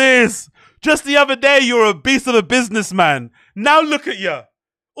is this? Just the other day, you were a beast of a businessman. Now look at you.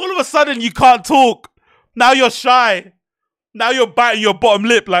 All of a sudden, you can't talk. Now you're shy. Now you're biting your bottom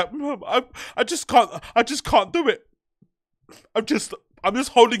lip. Like, I just can't do it. I'm just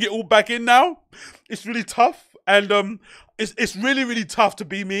holding it all back in now. It's really tough. And it's really, really tough to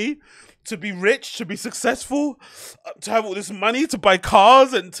be me, to be rich, to be successful, to have all this money, to buy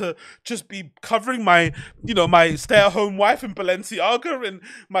cars, and to just be covering my, my stay-at-home wife in Balenciaga and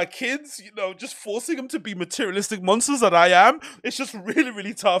my kids, just forcing them to be materialistic monsters that I am. It's just really,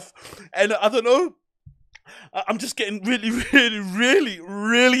 really tough. And I don't know. I'm just getting really, really, really,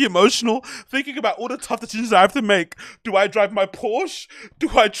 really emotional thinking about all the tough decisions I have to make. Do I drive my Porsche? Do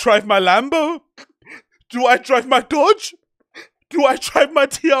I drive my Lambo? Do I drive my Dodge? Do I drive my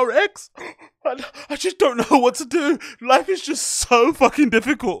TRX? I just don't know what to do. Life is just so fucking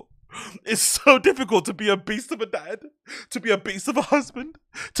difficult. It's so difficult to be a beast of a dad, to be a beast of a husband,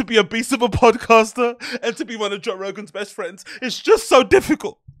 to be a beast of a podcaster, and to be one of Joe Rogan's best friends. It's just so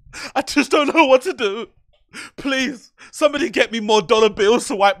difficult. I just don't know what to do. Please, somebody get me more dollar bills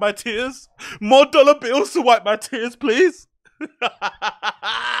to wipe my tears. More dollar bills to wipe my tears, please.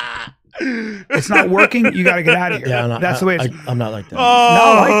 It's not working. You got to get out of here. Yeah, that's the way I'm not like that.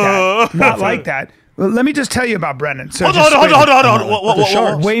 Not like that. Not like that. Well, let me just tell you about Brendan. So hold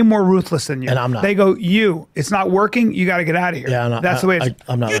on. Way more ruthless than you. And I'm not. They go, it's not working. You got to get out of here. Yeah, that's the way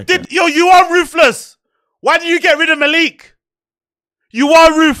I'm not like that. Yo, you are ruthless. Why did you get rid of Malik? You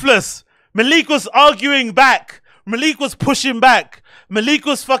are ruthless. Malik was arguing back. Malik was pushing back. Malik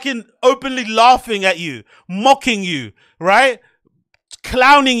was fucking openly laughing at you, mocking you, right?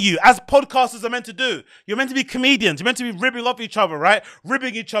 Clowning you, as podcasters are meant to do. You're meant to be comedians. You're meant to be ribbing off each other, right?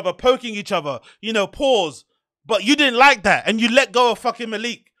 Ribbing each other, poking each other, pause. But you didn't like that, and you let go of fucking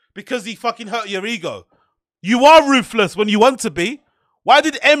Malik because he fucking hurt your ego. You are ruthless when you want to be. Why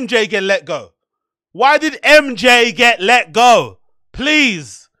did MJ get let go? Why did MJ get let go?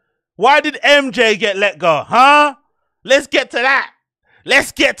 Please. Why did MJ get let go? Huh? Let's get to that.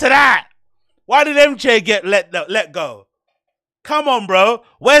 Let's get to that. Why did MJ get let go? Come on, bro.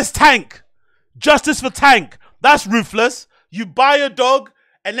 Where's Tank? Justice for Tank. That's ruthless. You buy a dog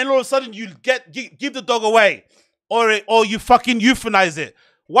and then all of a sudden you give the dog away. Or you fucking euthanize it.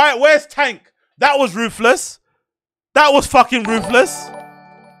 Where's Tank? That was ruthless. That was fucking ruthless.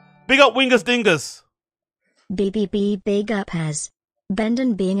 Big up Wingers Dingers. BBB big up has.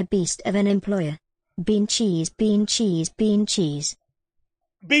 Brendan being a beast of an employer. Bean cheese, bean cheese, bean cheese.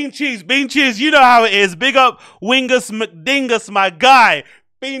 Bean cheese, you know how it is. Big up Wingus McDingus, my guy.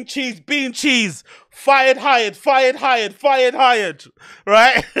 Bean cheese. Fired, hired.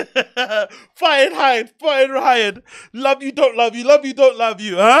 Right? Fired, hired. Love you, don't love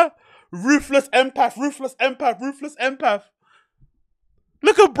you, huh? Ruthless empath.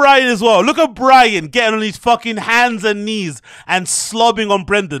 Look at Bryan as well. Look at Bryan getting on his fucking hands and knees and slobbing on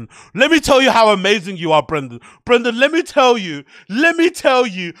Brendan. Let me tell you how amazing you are, Brendan. Brendan, let me tell you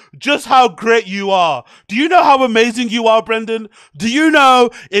just how great you are. Do you know how amazing you are, Brendan? Do you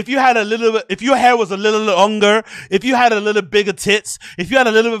know if you had if your hair was a little longer, if you had a little bigger tits, if you had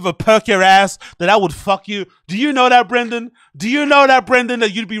a little bit of a perkier ass, that I would fuck you? Do you know that, Brendan? Do you know that, Brendan,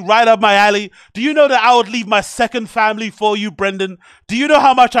 that you'd be right up my alley? Do you know that I would leave my second family for you, Brendan? Do you know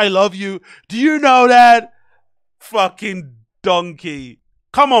how much I love you? Do you know that? Fucking donkey.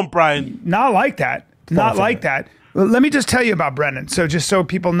 Come on, Bryan. Not like that. Not like that. Well, let me just tell you about Brendan. So just so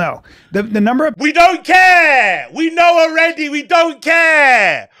people know, the number of we don't care. We know already. We don't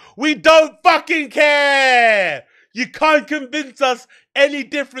care. We don't fucking care. You can't convince us any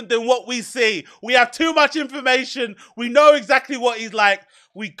different than what we see. We have too much information. We know exactly what he's like.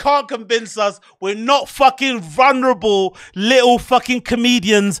 We can't convince us. We're not fucking vulnerable little fucking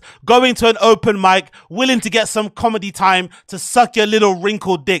comedians going to an open mic, willing to get some comedy time to suck your little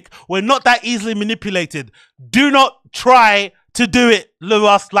wrinkled dick. We're not that easily manipulated. Do not try to do it to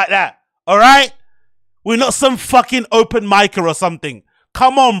us like that. All right? We're not some fucking open micer or something.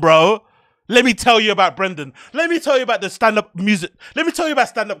 Come on, bro. Let me tell you about Brendan. Let me tell you about the stand-up music. Let me tell you about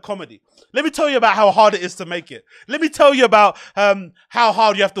stand-up comedy. Let me tell you about how hard it is to make it. Let me tell you about how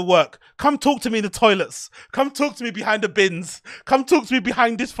hard you have to work. Come talk to me in the toilets. Come talk to me behind the bins. Come talk to me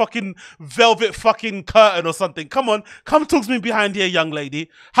behind this fucking velvet fucking curtain or something. Come on. Come talk to me behind here, young lady.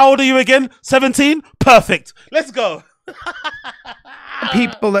 How old are you again? 17? Perfect. Let's go.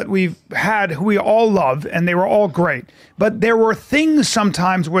 people that we've had who we all love, and they were all great. But there were things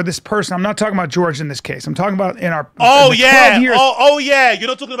sometimes where this person, I'm not talking about George in this case, I'm talking about in our Oh yeah, you're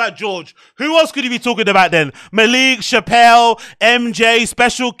not talking about George. Who else could you be talking about then? Malik, Chappelle, MJ,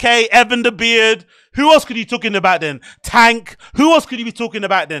 Special K, Evan the Beard. Who else could you be talking about then? Tank. Who else could you be talking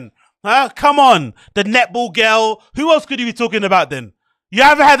about then? Huh? Come on. The netball girl. Who else could you be talking about then? You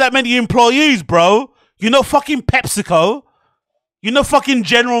haven't had that many employees, bro. You're not fucking PepsiCo. You're not fucking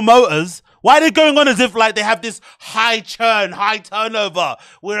General Motors. Why are they going on as if like they have this high churn, high turnover?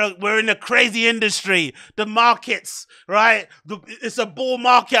 We're in a crazy industry. The markets, right? It's a bull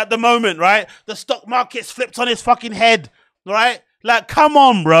market at the moment, right? The stock market's flipped on its fucking head, right? Like, come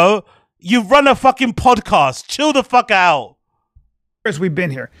on, bro. You run a fucking podcast. Chill the fuck out. As we've been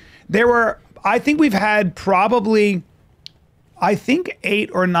here, there were, I think we've had probably,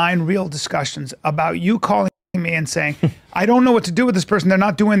 8 or 9 real discussions about you calling me and saying, I don't know what to do with this person. They're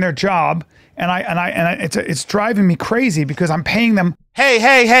not doing their job. And it's driving me crazy because I'm paying them. Hey.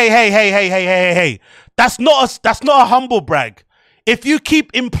 That's not a humble brag. If you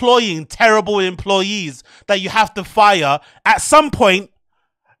keep employing terrible employees that you have to fire, at some point,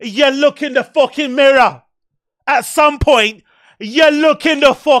 you look in the fucking mirror. At some point, you look in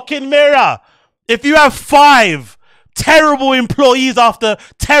the fucking mirror. If you have 5 terrible employees after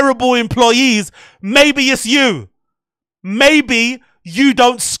terrible employees, maybe it's you. Maybe you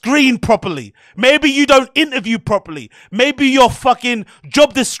don't screen properly. Maybe you don't interview properly. Maybe your fucking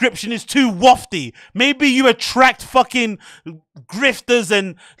job description is too wafty. Maybe you attract fucking grifters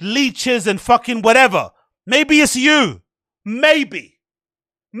and leeches and fucking whatever. Maybe it's you. Maybe.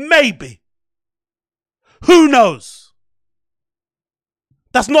 Who knows?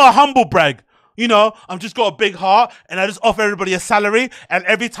 That's not a humble brag. You know, I've just got a big heart and I just offer everybody a salary and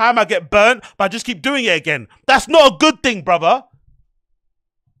every time I get burnt, but I just keep doing it again. That's not a good thing, brother.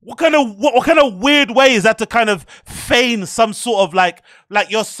 What kind of weird way is that to kind of feign some sort of like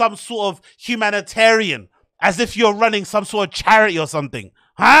you're some sort of humanitarian, as if you're running some sort of charity or something?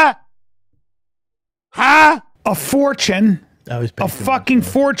 Huh? A fortune. A fucking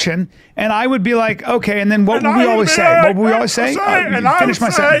fortune, and I would be like, okay, and then what would we always say? What would we always say? Finish my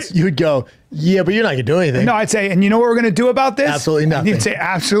sentence. You would go, yeah, but you're not going to do anything. No, I'd say, and you know what we're going to do about this? Absolutely nothing. And you'd say,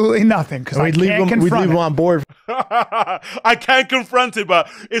 absolutely nothing, because we'd leave them on board. I can't confront it, but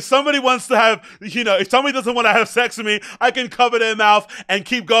if somebody wants to have, you know, if somebody doesn't want to have sex with me, I can cover their mouth and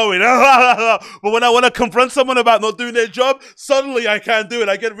keep going. But when I want to confront someone about not doing their job, suddenly I can't do it.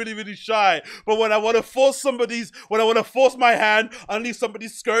 I get really, really shy. But when I want to force my hand underneath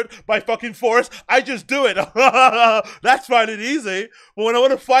somebody's skirt by fucking force, I just do it. That's fine and easy. But when I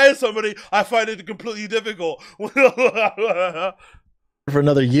want to fire somebody, I find it completely difficult. for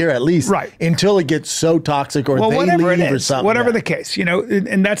another year at least, Right. until it gets so toxic or they whatever it leave or is, something. whatever Yeah. the case, you know,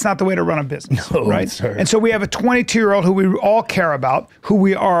 and that's not the way to run a business, No, right? sir. And so we have a 22-year-old who we all care about, who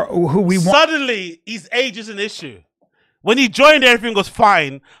we want. Suddenly, his age is an issue. When he joined, everything was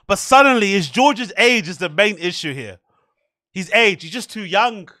fine, but suddenly, it's George's age is the main issue here. His age, he's just too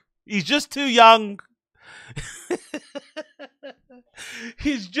young. He's just too young.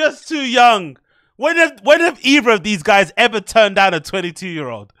 He's just too young. When have either of these guys ever turned down a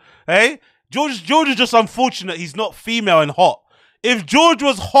 22-year-old? Hey, George is just unfortunate he's not female and hot. If George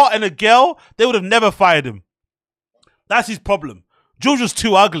was hot and a girl, they would have never fired him. That's his problem. George was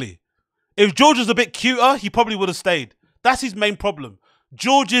too ugly. If George was a bit cuter, he probably would have stayed. That's his main problem.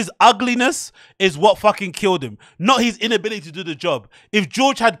 George's ugliness is what fucking killed him, not his inability to do the job. If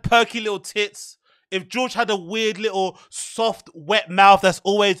George had perky little tits, if George had a weird little soft, wet mouth that's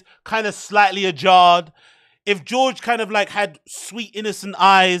always kind of slightly ajar, if George kind of like had sweet, innocent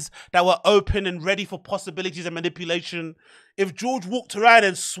eyes that were open and ready for possibilities and manipulation, if George walked around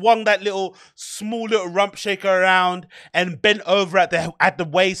and swung that small little rump shaker around and bent over at the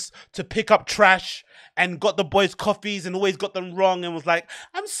waist to pick up trash and got the boys coffees and always got them wrong and was like,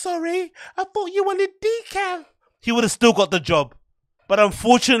 I'm sorry, I thought you wanted decaf, he would have still got the job. But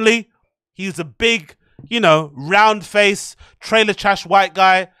unfortunately, he was a big, round face, trailer trash white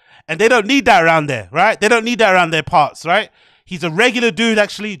guy. And they don't need that around there, right? They don't need that around their parts, right? He's a regular dude,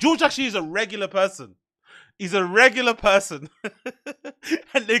 actually. George actually is a regular person. He's a regular person.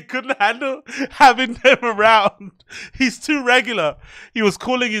 And they couldn't handle having him around. He's too regular. He was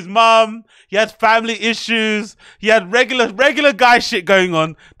calling his mom. He had family issues. He had regular guy shit going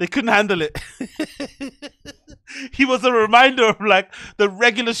on. They couldn't handle it. He was a reminder of like the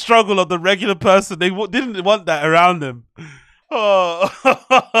regular struggle of the regular person. They didn't want that around them. Oh,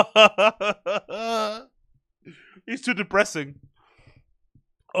 he's too depressing.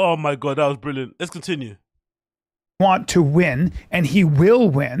 Oh my God, that was brilliant. Let's continue. Want to win, and he will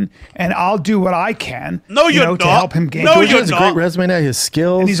win, and I'll do what I can. No, you're not. To help him gain. No, George you're has a not. great resume now. His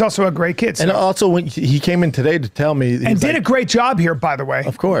skills, And he's also a great kid. and So. also when he came in today to tell me, And did a great job here, by the way.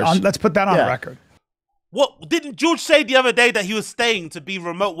 Of course. Let's put that on Yeah. record. What didn't George say the other day that he was staying to be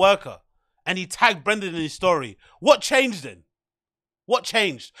remote worker, and he tagged Brendan in his story? What changed then? What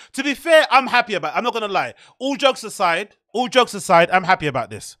changed? To be fair, I'm happy about it. I'm not going to lie. All jokes aside, I'm happy about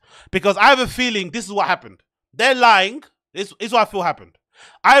this. Because I have a feeling this is what happened. They're lying. This is what I feel happened.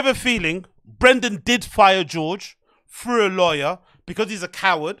 I have a feeling Brendan did fire George through a lawyer because he's a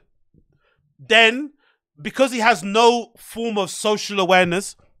coward. Then, because he has no form of social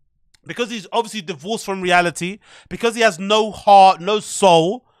awareness, because he's obviously divorced from reality, because he has no heart, no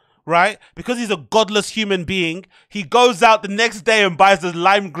soul, right? Because he's a godless human being, he goes out the next day and buys a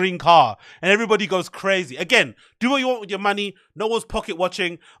lime green car and everybody goes crazy. Again, do what you want with your money. No one's pocket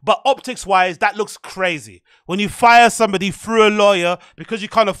watching, but optics wise, that looks crazy. When you fire somebody through a lawyer because you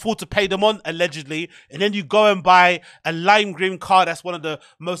can't afford to pay them on, allegedly, and then you go and buy a lime green car that's one of the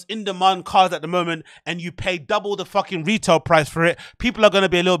most in-demand cars at the moment, and you pay double the fucking retail price for it, people are going to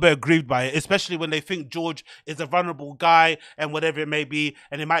be a little bit aggrieved by it, especially when they think George is a vulnerable guy and whatever it may be,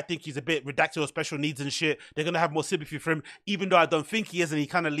 and they might think he's a bit redacted or special needs and shit. They're going to have more sympathy for him, even though I don't think he is, and he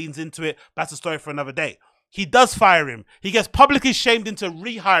kind of leans into it. That's a story for another day. He does fire him. He gets publicly shamed into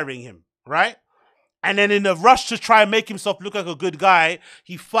rehiring him, right? And then in a rush to try and make himself look like a good guy,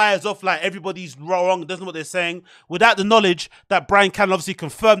 he fires off like everybody's wrong, doesn't know what they're saying, without the knowledge that Bryan Callen obviously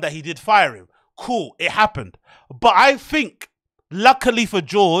confirmed that he did fire him. Cool, it happened. But I think, luckily for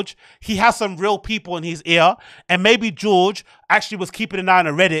George, he has some real people in his ear, and maybe George actually was keeping an eye on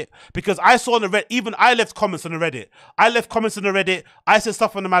the Reddit, because I saw on the Reddit, even I left comments on the Reddit. I said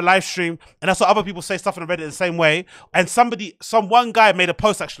stuff on my live stream, and I saw other people say stuff on the Reddit the same way, and one guy made a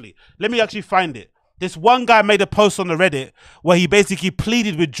post actually. Let me actually find it. This one guy made a post on the Reddit where he basically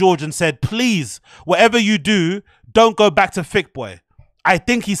pleaded with George and said, please, whatever you do, don't go back to Thick Boy. I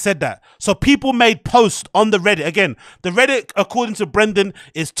think he said that. So people made posts on the Reddit. Again, the Reddit, according to Brendan,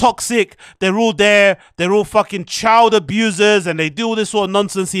 is toxic. They're all there. They're all fucking child abusers, and they do all this sort of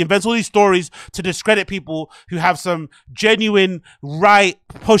nonsense. He invents all these stories to discredit people who have some genuine right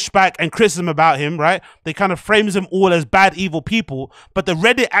pushback and criticism about him, right? They kind of frames them all as bad, evil people. But the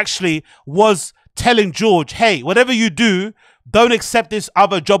Reddit actually was telling George, hey, whatever you do, don't accept this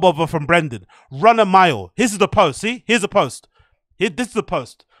other job offer from Brendan. Run a mile. This is the post. See? Here's the post. This is the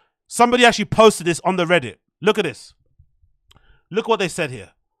post. Somebody actually posted this on the Reddit. Look at this. Look what they said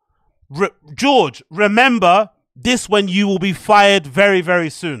here. George, remember this when you will be fired very,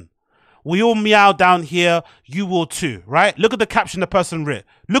 very soon. We all meow down here. You will too, right? Look at the caption the person wrote.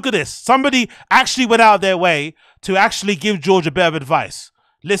 Look at this. Somebody actually went out of their way to actually give George a bit of advice.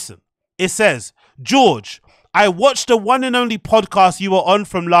 Listen, it says, George, I watched the one and only podcast you were on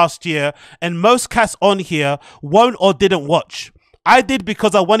from last year, and most cats on here won't or didn't watch. I did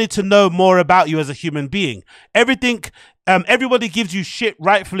because I wanted to know more about you as a human being. Everybody gives you shit,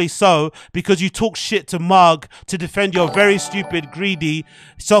 rightfully so, because you talk shit to Marg to defend your very stupid, greedy,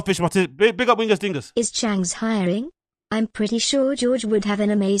 selfish... Big up Wingers Dingers. Is Chang's hiring? I'm pretty sure George would have an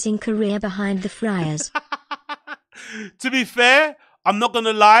amazing career behind the fryers. To be fair, I'm not going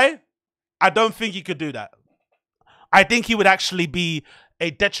to lie. I don't think he could do that. I think he would actually be a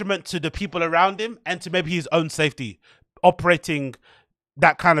detriment to the people around him and to maybe his own safety, operating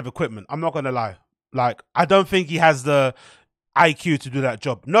that kind of equipment. I'm not going to lie. Like, I don't think he has the IQ to do that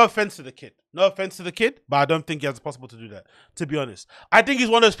job. No offense to the kid. No offense to the kid, but I don't think he has the possible to do that, to be honest. I think he's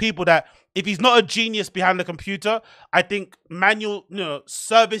one of those people that if he's not a genius behind the computer, I think manual,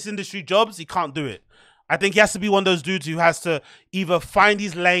 service industry jobs, he can't do it. I think he has to be one of those dudes who has to either find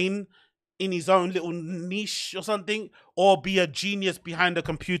his lane in his own little niche or something, or be a genius behind the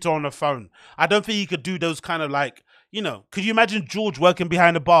computer on the phone. I don't think he could do those kind of like, could you imagine George working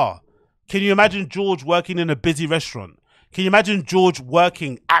behind a bar? Can you imagine George working in a busy restaurant? Can you imagine George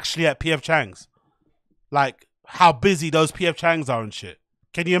working actually at PF Chang's? Like, how busy those PF Chang's are and shit.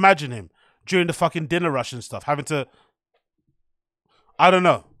 Can you imagine him during the fucking dinner rush and stuff, having to... I don't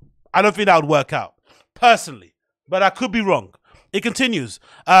know. I don't think that would work out, personally. But I could be wrong. It continues.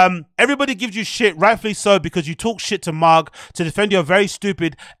 Everybody gives you shit, rightfully so, because you talk shit to Marg to defend your very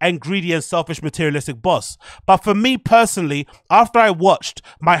stupid and greedy and selfish materialistic boss. But for me personally, after I watched,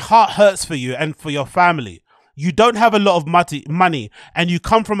 my heart hurts for you and for your family. You don't have a lot of money, and you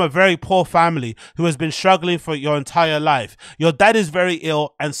come from a very poor family who has been struggling for your entire life. Your dad is very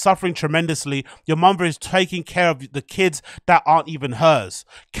ill and suffering tremendously. Your mother is taking care of the kids that aren't even hers.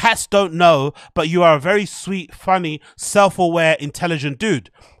 Cats don't know, but you are a very sweet, funny, self-aware, intelligent dude.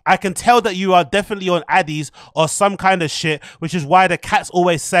 I can tell that you are definitely on Addies or some kind of shit, which is why the cats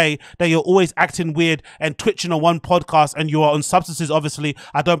always say that you're always acting weird and twitching on one podcast and you are on substances, obviously.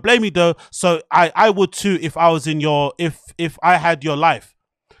 I don't blame you though. So I would too if I was in your, if I had your life.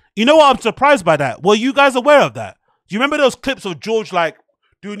 You know what? I'm surprised by that. Were you guys aware of that? Do you remember those clips of George like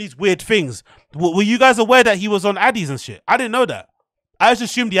doing these weird things? Were you guys aware that he was on Addies and shit? I didn't know that. I just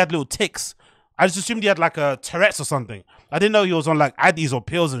assumed he had little tics. I just assumed he had like a Tourette's or something. I didn't know he was on like Addies or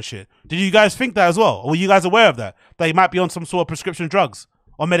pills and shit. Did you guys think that as well? Or were you guys aware of that? That he might be on some sort of prescription drugs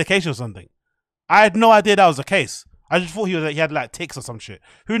or medication or something? I had no idea that was the case. I just thought he had like tics or some shit.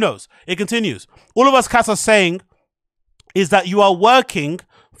 Who knows? It continues. All of us cats are saying is that you are working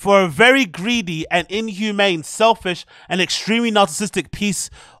for a very greedy and inhumane, selfish and extremely narcissistic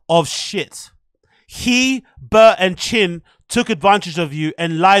piece of shit. He, Bert and Chin took advantage of you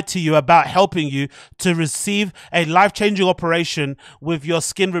and lied to you about helping you to receive a life-changing operation with your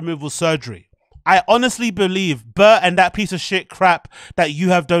skin removal surgery. I honestly believe Bert and that piece of shit crap that you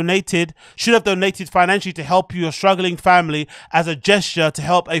have donated should have donated financially to help your struggling family as a gesture to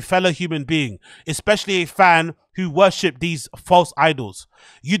help a fellow human being, especially a fan who worship these false idols.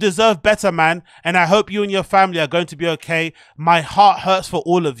 You deserve better, man, and I hope you and your family are going to be okay. My heart hurts for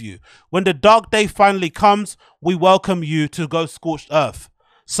all of you. When the dark day finally comes, we welcome you to go scorched earth.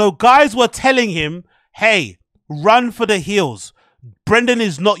 So guys were telling him, hey, run for the hills. Brendan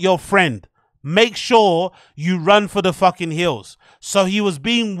is not your friend. Make sure you run for the fucking hills. So he was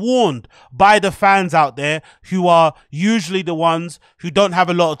being warned by the fans out there who are usually the ones who don't have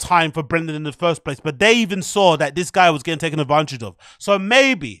a lot of time for Brendan in the first place. But they even saw that this guy was getting taken advantage of. So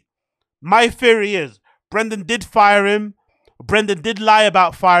maybe, my theory is, Brendan did fire him. Brendan did lie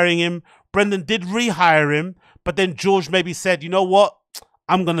about firing him. Brendan did rehire him. But then George maybe said, you know what?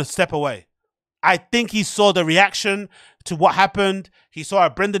 I'm going to step away. I think he saw the reaction to what happened. He saw how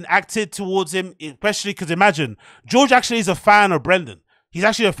Brendan acted towards him, especially because imagine, George actually is a fan of Brendan. He's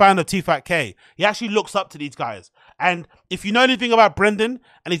actually a fan of T-Fat-K. He actually looks up to these guys. And if you know anything about Brendan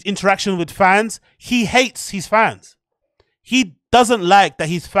and his interaction with fans, he hates his fans. He doesn't like that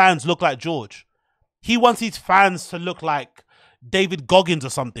his fans look like George. He wants his fans to look like David Goggins or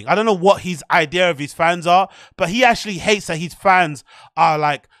something. I don't know what his idea of his fans are, but he actually hates that his fans are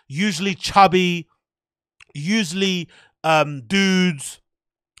like usually chubby, usually dudes,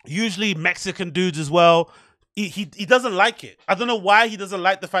 usually Mexican dudes as well. He doesn't like it. I don't know why he doesn't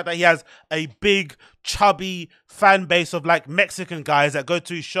like the fact that he has a big chubby fan base of like Mexican guys that go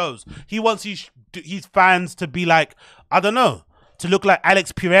to his shows. He wants his fans to be like, I don't know, to look like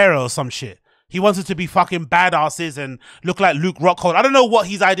Alex Pereira or some shit. He wants it to be fucking badasses and look like Luke Rockhold. I don't know what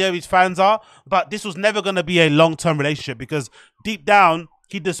his idea of his fans are, but this was never going to be a long-term relationship because deep down,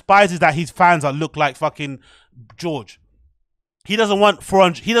 he despises that his fans are look like fucking George. He doesn't want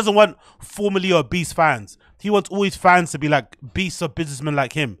 400. He doesn't want formerly obese fans. He wants all his fans to be like beasts of businessmen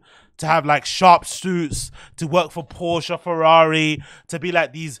like him, to have like sharp suits, to work for Porsche, Ferrari, to be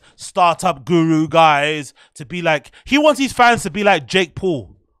like these startup guru guys, to be like, he wants his fans to be like Jake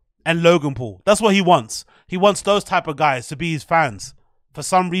Paul and Logan Paul. That's what he wants. He wants those type of guys to be his fans for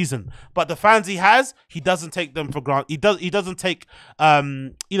some reason. But the fans he has, he doesn't take them for granted. He doesn't take,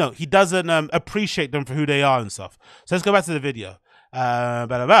 you know, he doesn't appreciate them for who they are and stuff. So let's go back to the video.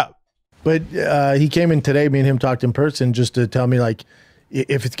 But he came in today, me and him talked in person just to tell me, like,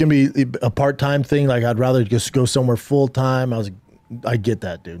 if it's going to be a part-time thing, like, I'd rather just go somewhere full-time. I was like, I get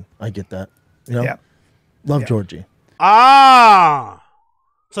that, dude. I get that. You know? Yeah. Love Georgie. Ah.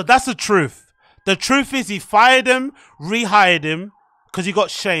 So that's the truth. The truth is he fired him, rehired him, because he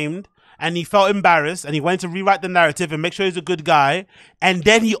got shamed, and he felt embarrassed, and he went to rewrite the narrative and make sure he's a good guy, and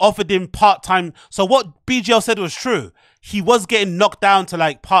then he offered him part-time. So what BGL said was true. He was getting knocked down to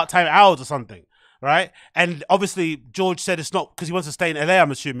like part-time hours or something, right? And obviously George said it's not because he wants to stay in LA, I'm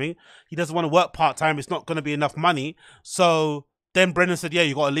assuming. He doesn't want to work part-time. It's not going to be enough money. So then Brendan said, yeah,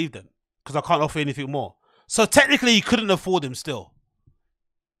 you got to leave then because I can't offer anything more. So technically he couldn't afford him still.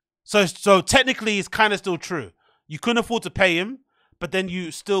 So technically it's kind of still true. You couldn't afford to pay him, but then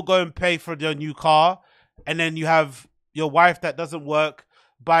you still go and pay for your new car, and then you have your wife that doesn't work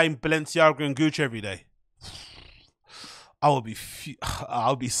buying Balenciaga and Gucci every day. I would be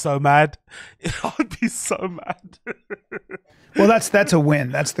so mad. I would be so mad. Well, that's a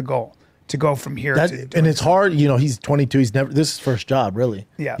win. That's the goal, to go from here. And it's hard. You know, he's 22. He's never. This is his first job, really.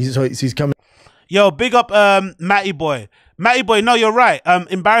 Yeah. He's coming. Yo, big up Matty Boy. Matty Boy, no, you're right.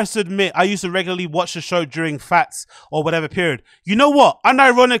 Embarrassed to admit, I used to regularly watch the show during Fats or whatever period. You know what?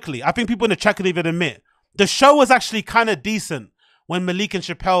 Unironically, I think people in the chat can even admit, the show was actually kind of decent when Malik and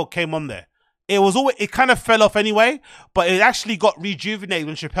Chappelle came on there. It kind of fell off anyway, but it actually got rejuvenated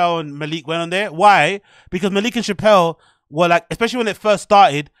when Chappelle and Malik went on there. Why? Because Malik and Chappelle were like, especially when it first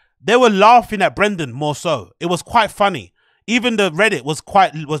started, they were laughing at Brendan more so. It was quite funny. Even the Reddit was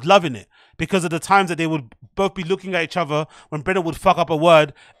loving it because of the times that they would both be looking at each other when Brendan would fuck up a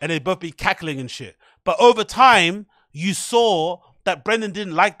word and they'd both be cackling and shit. But over time, you saw that Brendan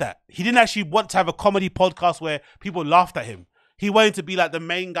didn't like that. He didn't actually want to have a comedy podcast where people laughed at him. He wanted to be like the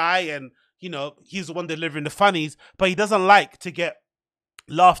main guy and, you know, he's the one delivering the funnies, but he doesn't like to get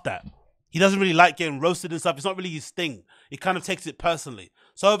laughed at. He doesn't really like getting roasted and stuff. It's not really his thing. He kind of takes it personally.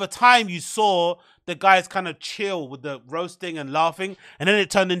 So over time, you saw the guys kind of chill with the roasting and laughing, and then it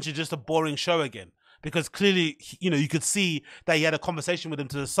turned into just a boring show again. Because clearly, you know, you could see that he had a conversation with him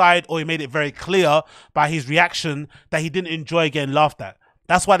to the side, or he made it very clear by his reaction that he didn't enjoy getting laughed at.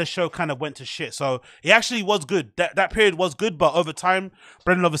 That's why the show kind of went to shit. So it actually was good. That period was good, but over time,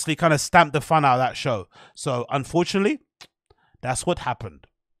 Brendan obviously kind of stamped the fun out of that show. So unfortunately, that's what happened.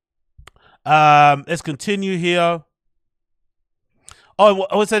 Let's continue here. Oh,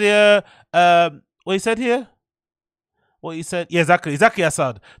 what said here? What he said here? What he said? Yeah, exactly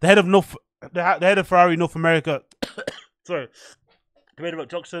Assad, the head of Ferrari North America. Sorry, Debatable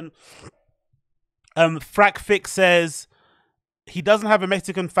Jackson. Frack Fix says he doesn't have a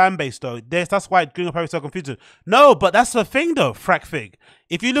Mexican fan base though. That's why Green Up is so confusing. No, but that's the thing though, Frack Fig.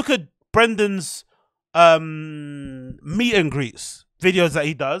 If you look at Brendan's meet and greets videos that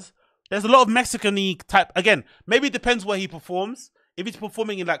he does, there's a lot of Mexican-y type. Again, maybe it depends where he performs. If he's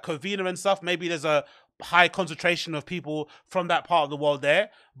performing in like Covina and stuff, maybe there's a high concentration of people from that part of the world there.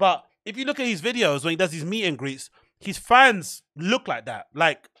 But if you look at his videos when he does his meet and greets, his fans look like that.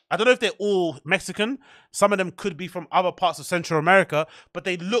 Like, I don't know if they're all Mexican. Some of them could be from other parts of Central America, but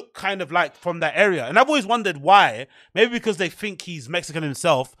they look kind of like from that area. And I've always wondered why. Maybe because they think he's Mexican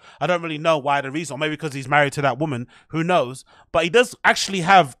himself. I don't really know why the reason. Or maybe because he's married to that woman. Who knows? But he does actually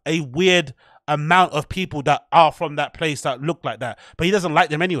have a weird amount of people that are from that place that look like that. But he doesn't like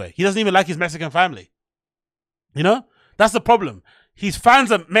them anyway. He doesn't even like his Mexican family. You know? That's the problem. His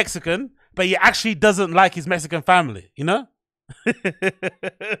fans are Mexican, but he actually doesn't like his Mexican family. You know?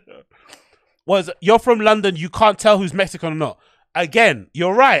 You're from London, you can't tell who's Mexican or not. Again,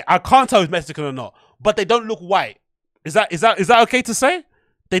 you're right, I can't tell who's Mexican or not, but they don't look white. Is that okay to say?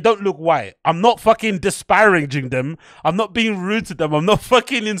 They don't look white. I'm not fucking disparaging them. I'm not being rude to them. I'm not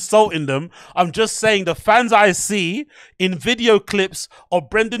fucking insulting them. I'm just saying the fans I see in video clips of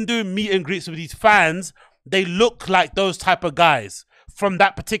Brendan doing meet and greets with his fans, they look like those type of guys. from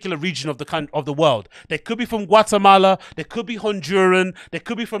that particular region of the world. They could be from Guatemala, they could be Honduran, they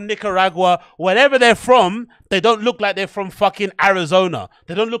could be from Nicaragua. Wherever they're from, they don't look like they're from fucking Arizona.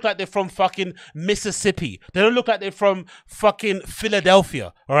 They don't look like they're from fucking Mississippi. They don't look like they're from fucking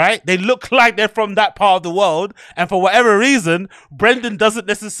Philadelphia, all right? They look like they're from that part of the world, and for whatever reason, Brendan doesn't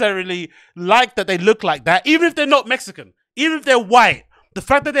necessarily like that they look like that, even if they're not Mexican, even if they're white. The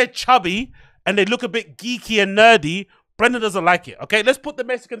fact that they're chubby and they look a bit geeky and nerdy, Brendan doesn't like it, okay? Let's put the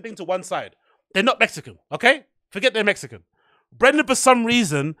Mexican thing to one side. They're not Mexican, okay? Forget they're Mexican. Brendan, for some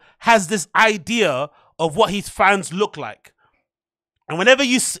reason, has this idea of what his fans look like. And whenever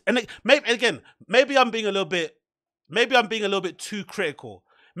you... And maybe I'm being a little bit... Maybe I'm being a little bit too critical.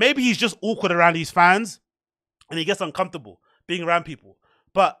 Maybe he's just awkward around his fans and he gets uncomfortable being around people.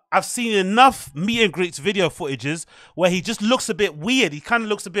 But I've seen enough meet and greets video footages where he just looks a bit weird. He kind of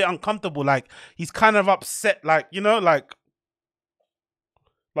looks a bit uncomfortable. Like, he's kind of upset. Like, you know, like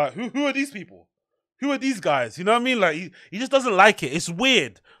who are these people? Who are these guys? You know what I mean? Like, he just doesn't like it. It's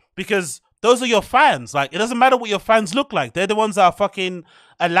weird because those are your fans. Like, it doesn't matter what your fans look like. They're the ones that are fucking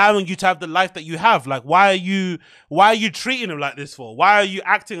allowing you to have the life that you have. Like, why are you treating them like this for? Why are you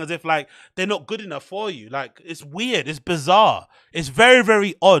acting as if like they're not good enough for you? Like, it's weird. It's bizarre. It's very,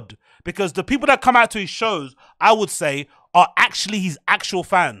 very odd because the people that come out to his shows, I would say, are actually his actual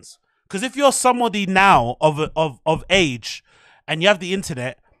fans. Because if you're somebody now of age and you have the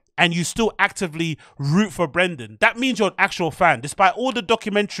internet and you still actively root for Brendan, that means you're an actual fan. Despite all the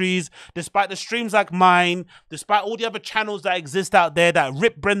documentaries, despite the streams like mine, despite all the other channels that exist out there that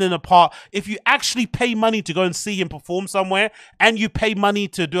rip Brendan apart, if you actually pay money to go and see him perform somewhere and you pay money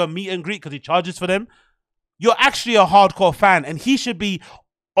to do a meet and greet because he charges for them, you're actually a hardcore fan and he should be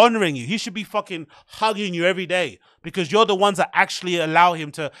honoring you. He should be fucking hugging you every day because you're the ones that actually allow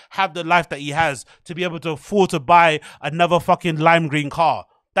him to have the life that he has, to be able to afford to buy another fucking lime green car.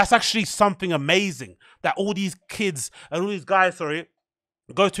 That's actually something amazing that all these kids and all these guys,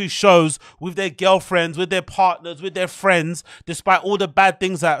 go to shows with their girlfriends, with their partners, with their friends, despite all the bad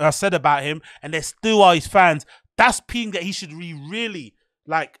things that are said about him, and they still are his fans. That's being that he should be really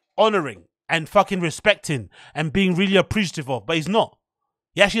like honoring and fucking respecting and being really appreciative of, but he's not.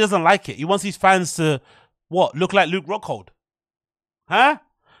 He actually doesn't like it. He wants his fans to, what, look like Luke Rockhold? Huh?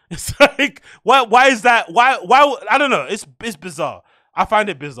 It's like, why is that? Why, I don't know. It's bizarre. I find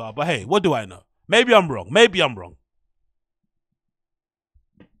it bizarre, but hey, what do I know? Maybe I'm wrong. Maybe I'm wrong.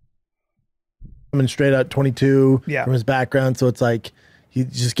 Coming straight out 22 Yeah. from his background, so it's like he's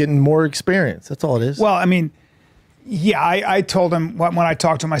just getting more experience. That's all it is. Well, I mean, yeah, I told him when I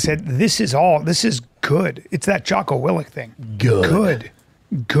talked to him, I said, this is good. It's that Jocko Willick thing. Good.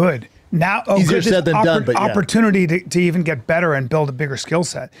 Now, Easier said than done, but yeah. Opportunity to even get better and build a bigger skill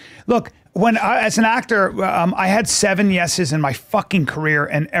set. Look, as an actor, I had 7 yeses in my fucking career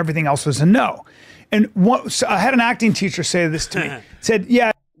and everything else was a no. And so I had an acting teacher say this to me. Said,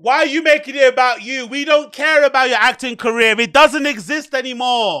 yeah. Why are you making it about you? We don't care about your acting career. It doesn't exist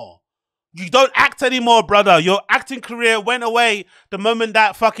anymore. You don't act anymore, brother. Your acting career went away the moment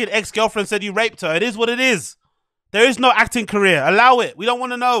that fucking ex-girlfriend said you raped her. It is what it is. There is no acting career. Allow it. We don't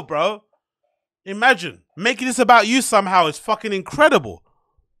want to know, bro. Imagine making this about you somehow is fucking incredible.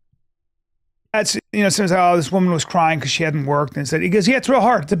 That's, you know, since this woman was crying because she hadn't worked and said, he goes, yeah, it's real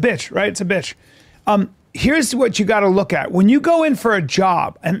hard. It's a bitch, right? It's a bitch. Here's what you got to look at. When you go in for a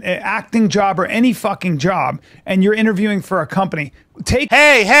job, an acting job or any fucking job, and you're interviewing for a company,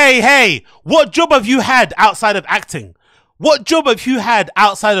 Hey, what job have you had outside of acting? What job have you had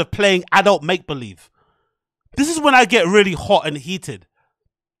outside of playing adult make-believe? This is when I get really hot and heated.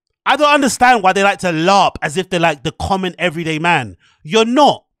 I don't understand why they like to LARP as if they're like the common everyday man. You're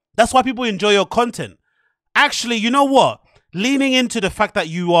not. That's why people enjoy your content. Actually, you know what? Leaning into the fact that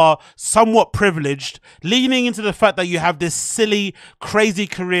you are somewhat privileged, leaning into the fact that you have this silly, crazy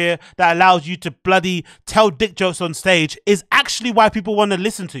career that allows you to bloody tell dick jokes on stage is actually why people want to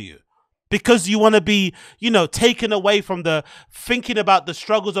listen to you. Because you want to be, you know, taken away from the thinking about the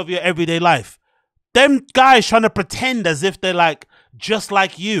struggles of your everyday life. Them guys trying to pretend as if they're like, just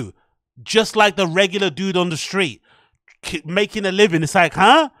like you, just like the regular dude on the street, making a living. It's like,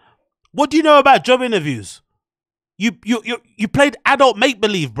 huh? What do you know about job interviews? You played adult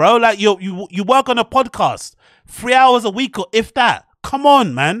make-believe, bro. Like you work on a podcast 3 hours a week or if that. Come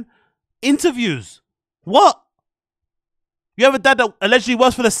on, man. Interviews. What? You have a dad that allegedly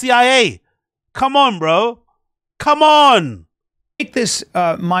works for the CIA. Come on, bro. Come on. Take this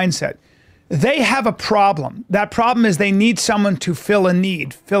mindset. They have a problem. That problem is they need someone to fill a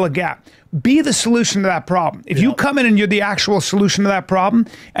need, fill a gap. Be the solution to that problem. If you come in and you're the actual solution to that problem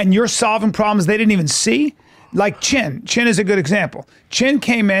and you're solving problems they didn't even see, like Chin. Chin is a good example. Chin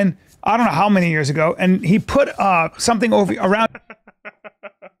came in, I don't know how many years ago, and he put something over around.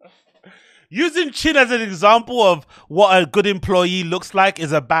 Using Chin as an example of what a good employee looks like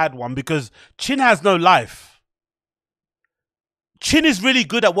is a bad one because Chin has no life. Chin is really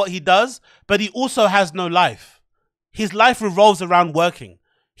good at what he does, but he also has no life. His life revolves around working.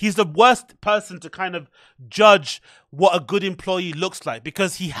 He's the worst person to kind of judge what a good employee looks like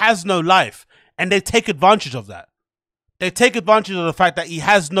because he has no life, and they take advantage of that. They take advantage of the fact that he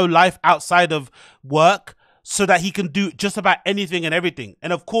has no life outside of work so that he can do just about anything and everything.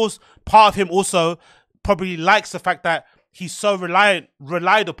 And of course, part of him also probably likes the fact that he's so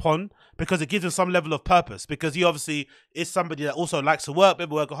relied upon because it gives him some level of purpose, because he obviously is somebody that also likes to work,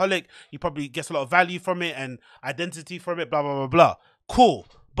 maybe workaholic. He probably gets a lot of value from it and identity from it, blah, blah, blah, blah. Cool.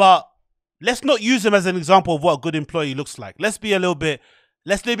 But let's not use him as an example of what a good employee looks like. Let's be a little bit,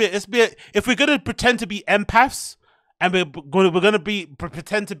 if we're going to pretend to be empaths, and we're going to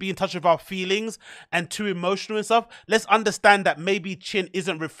pretend to be in touch with our feelings and too emotional and stuff, let's understand that maybe Chin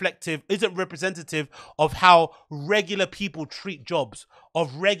isn't representative of how regular people treat jobs,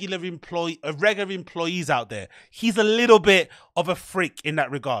 of regular employees out there. He's a little bit of a freak in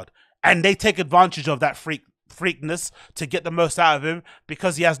that regard. And they take advantage of that freakness to get the most out of him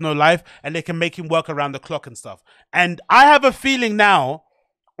because he has no life, and they can make him work around the clock and stuff. And I have a feeling now,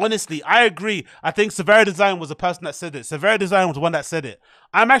 honestly, I agree. I think Severe Design was the person that said it. Severe Design was the one that said it.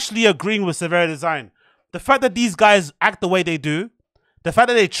 I'm actually agreeing with Severe Design. The fact that these guys act the way they do, the fact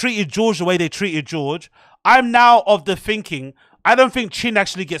that they treated George the way they treated George, I'm now of the thinking, I don't think Chin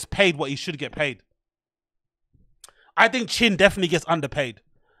actually gets paid what he should get paid. I think Chin definitely gets underpaid.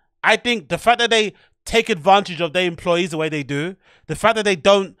 I think the fact that they take advantage of their employees the way they do, the fact that they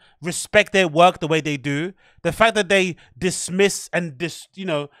don't respect their work the way they do, the fact that they dismiss and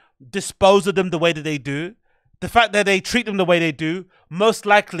dispose of them the way that they do, the fact that they treat them the way they do, most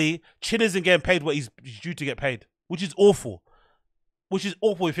likely Chin isn't getting paid what he's due to get paid, which is awful. Which is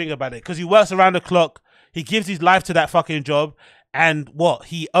awful if you think about it, because he works around the clock, he gives his life to that fucking job, and what?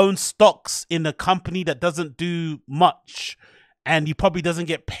 He owns stocks in a company that doesn't do much, and he probably doesn't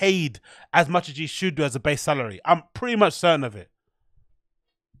get paid as much as he should do as a base salary. I'm pretty much certain of it.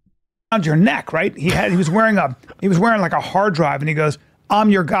 Around your neck, right? He was wearing like a hard drive, and he goes, "I'm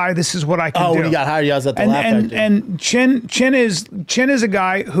your guy. This is what I can do." Oh, when he got hired, he was at the Laugh Factory. And Chin is a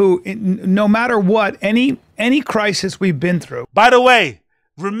guy who, no matter what, any crisis we've been through. By the way,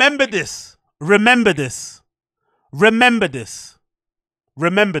 remember this. Remember this. Remember this.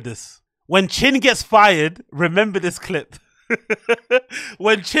 Remember this. When Chin gets fired, remember this clip.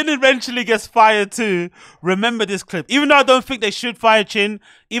 When Chin eventually gets fired too, remember this clip. Even though I don't think they should fire Chin,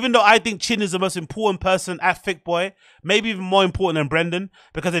 even though I think Chin is the most important person at Thick Boy, maybe even more important than Brendan,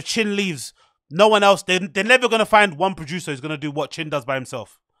 because if Chin leaves, no one else, they're never going to find one producer who's going to do what Chin does by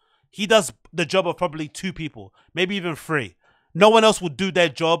himself. He does the job of probably 2 people, maybe even 3. No one else will do their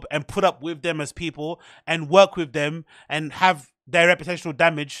job and put up with them as people and work with them and have their reputational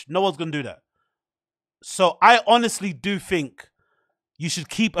damage. No one's going to do that. So I honestly do think you should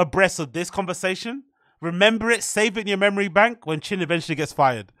keep abreast of this conversation. Remember it, save it in your memory bank when Chin eventually gets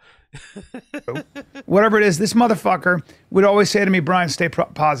fired. Whatever it is, this motherfucker would always say to me, "Bryan, stay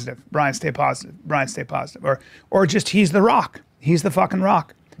positive. Bryan, stay positive. Bryan, stay positive." Or just, he's the rock. He's the fucking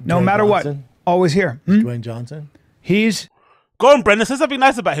rock. No Dwayne matter Johnson? what. Always here. Dwayne Johnson. He's... Go on, Brendan. Say something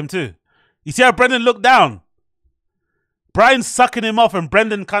nice about him too. You see how Brendan looked down? Bryan's sucking him off and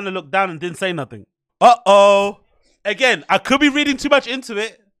Brendan kind of looked down and didn't say nothing. Uh-oh. Again, I could be reading too much into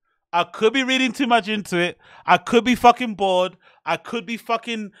it. I could be reading too much into it. I could be fucking bored. I could be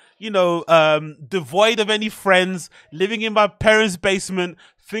fucking, devoid of any friends, living in my parents' basement,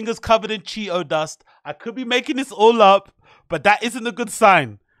 fingers covered in Cheeto dust. I could be making this all up, but that isn't a good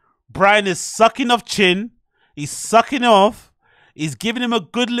sign. Bryan is sucking off Chin. He's sucking off. He's giving him a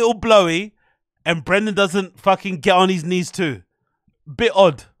good little blowy, and Brendan doesn't fucking get on his knees too. Bit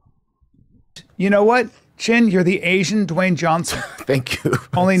odd. You know what? Chin, you're the Asian Dwayne Johnson. Thank you.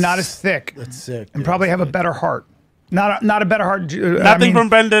 Only not as thick. That's sick. And probably have a better heart. Not a better heart. Nothing from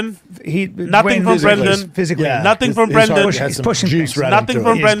Brendan. Nothing from Brendan. Physically. Yeah. Nothing from Brendan. He's pushing things. Nothing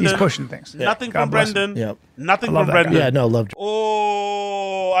from Brendan. He's pushing things. Nothing God from bless him. Brendan. Yep. Nothing love from that Brendan. guy. Yeah, no, love.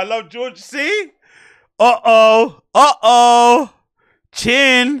 Oh, I love George. See? Uh-oh. Uh-oh.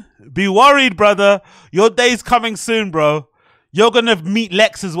 Chin, be worried, brother. Your day's coming soon, bro. You're going to meet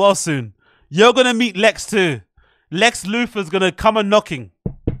Lex as well soon. You're going to meet Lex too. Lex Luthor's going to come and knocking.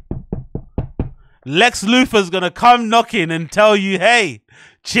 Lex Luthor's going to come knocking and tell you, hey,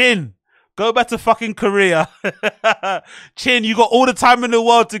 Chin, Go back to fucking Korea. Chin, you got all the time in the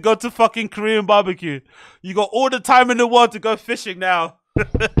world to go to fucking Korean barbecue. You got all the time in the world to go fishing now.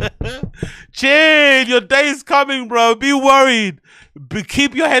 Chin, your day's coming, bro. Be worried.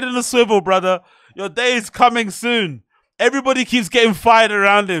 Keep your head in the swivel, brother. Your day is coming soon. Everybody keeps getting fired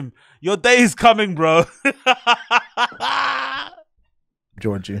around him. Your day is coming, bro.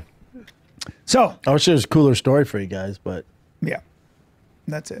 Georgie. So I wish there was a cooler story for you guys, but yeah,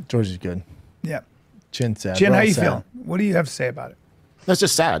 that's it. Georgie's good. Yeah. Chin sad. Chin, We're how all you sad. feeling? What do you have to say about it? That's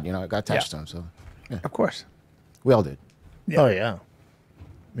just sad. You know, I got attached to him, so Of course. we all did. Oh yeah.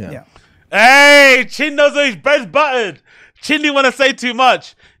 Yeah. Hey, Chin knows his bread's buttered. Chin didn't want to say too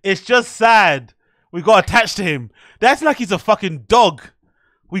much. It's just sad. We got attached to him. That's like he's a fucking dog.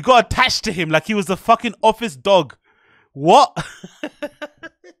 We got attached to him like he was a fucking office dog. What?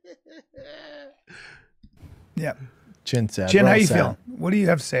 Yeah. Chin sad. Chin, We're how all you sad. feeling? What do you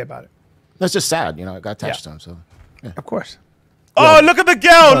have to say about it? That's just sad. You know, I got attached to him, so Of course. Oh, look at the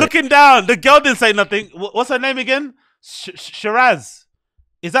girl looking down. The girl didn't say nothing. What's her name again? Shiraz.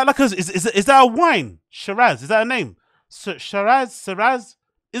 Is that like a is that a wine? Shiraz. Is that a name? Shiraz?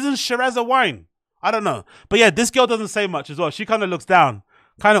 Isn't Shiraz a wine? I don't know. But yeah, this girl doesn't say much as well. She kind of looks down.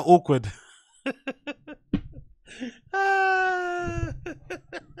 Kind of awkward.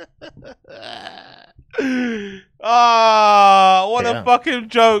 What a fucking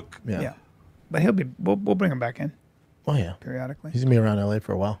joke. Yeah. But we'll bring him back in Oh yeah. periodically. He's gonna be around LA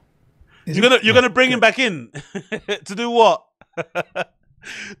for a while. You're gonna bring him back in to do what?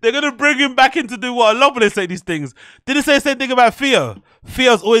 They're gonna bring him back in to do what? I love when they say these things. Did they say the same thing about Theo?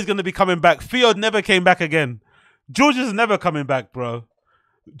 Theo's always gonna be coming back. Theo never came back again. George is never coming back, bro.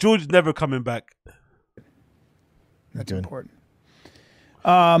 George is never coming back. That's important.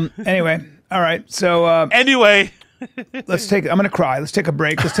 Anyway, all right. So Anyway, I'm gonna cry. Let's take a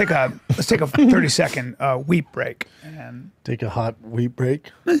break. Let's take a 30-second weep break. And Take a hot wheat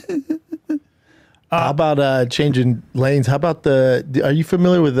break. How about changing lanes? How about are you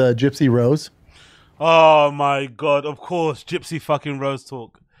familiar with Gypsy Rose? oh my god, of course, Gypsy fucking Rose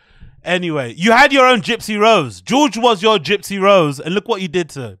talk. Anyway, you had your own Gypsy Rose. George was your Gypsy Rose, and look what you did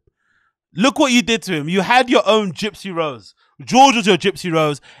to him. Look what you did to him. You had your own Gypsy Rose. George was your Gypsy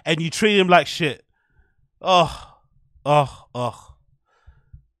Rose, and you treated him like shit. Oh.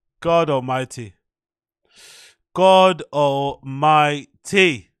 God almighty. God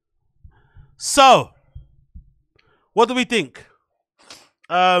almighty. So, what do we think?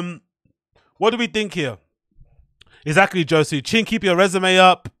 What do we think here? Exactly, Josie. Chin, keep your resume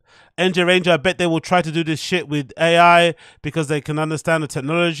up. NJ Ranger, I bet they will try to do this shit with AI because they can understand the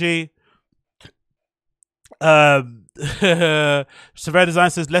technology. Severe Design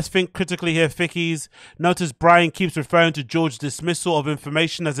says, let's think critically here, Fickies. Notice Bryan keeps referring to George's dismissal of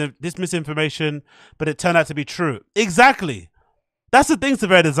information as if this misinformation, but it turned out to be true. Exactly. That's the thing,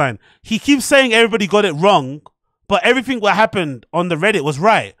 Severe Design. He keeps saying everybody got it wrong, but everything that happened on the Reddit was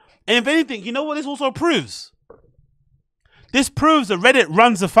right. And if anything, you know what this also proves? This proves that Reddit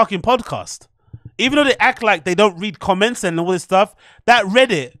runs a fucking podcast. Even though they act like they don't read comments and all this stuff, that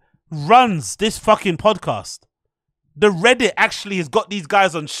Reddit runs this fucking podcast. The Reddit actually has got these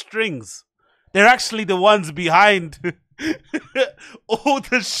guys on strings. They're actually the ones behind all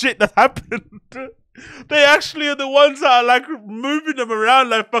the shit that happened. They actually are the ones that are like moving them around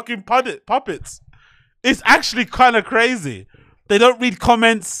like fucking puppets. It's actually kind of crazy. They don't read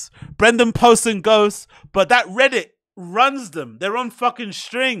comments. Brendan posts and goes, but that Reddit runs them. They're on fucking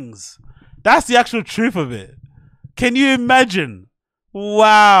strings. That's the actual truth of it. Can you imagine?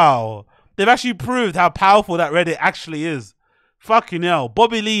 Wow. They've actually proved how powerful that Reddit actually is. Fucking hell.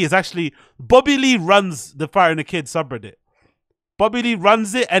 Bobby Lee runs the Fire and the Kid subreddit. Bobby Lee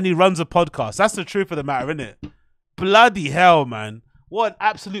runs it and he runs a podcast. That's the truth of the matter, isn't it? Bloody hell, man. What an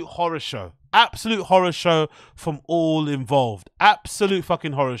absolute horror show. Absolute horror show from all involved. Absolute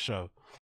fucking horror show.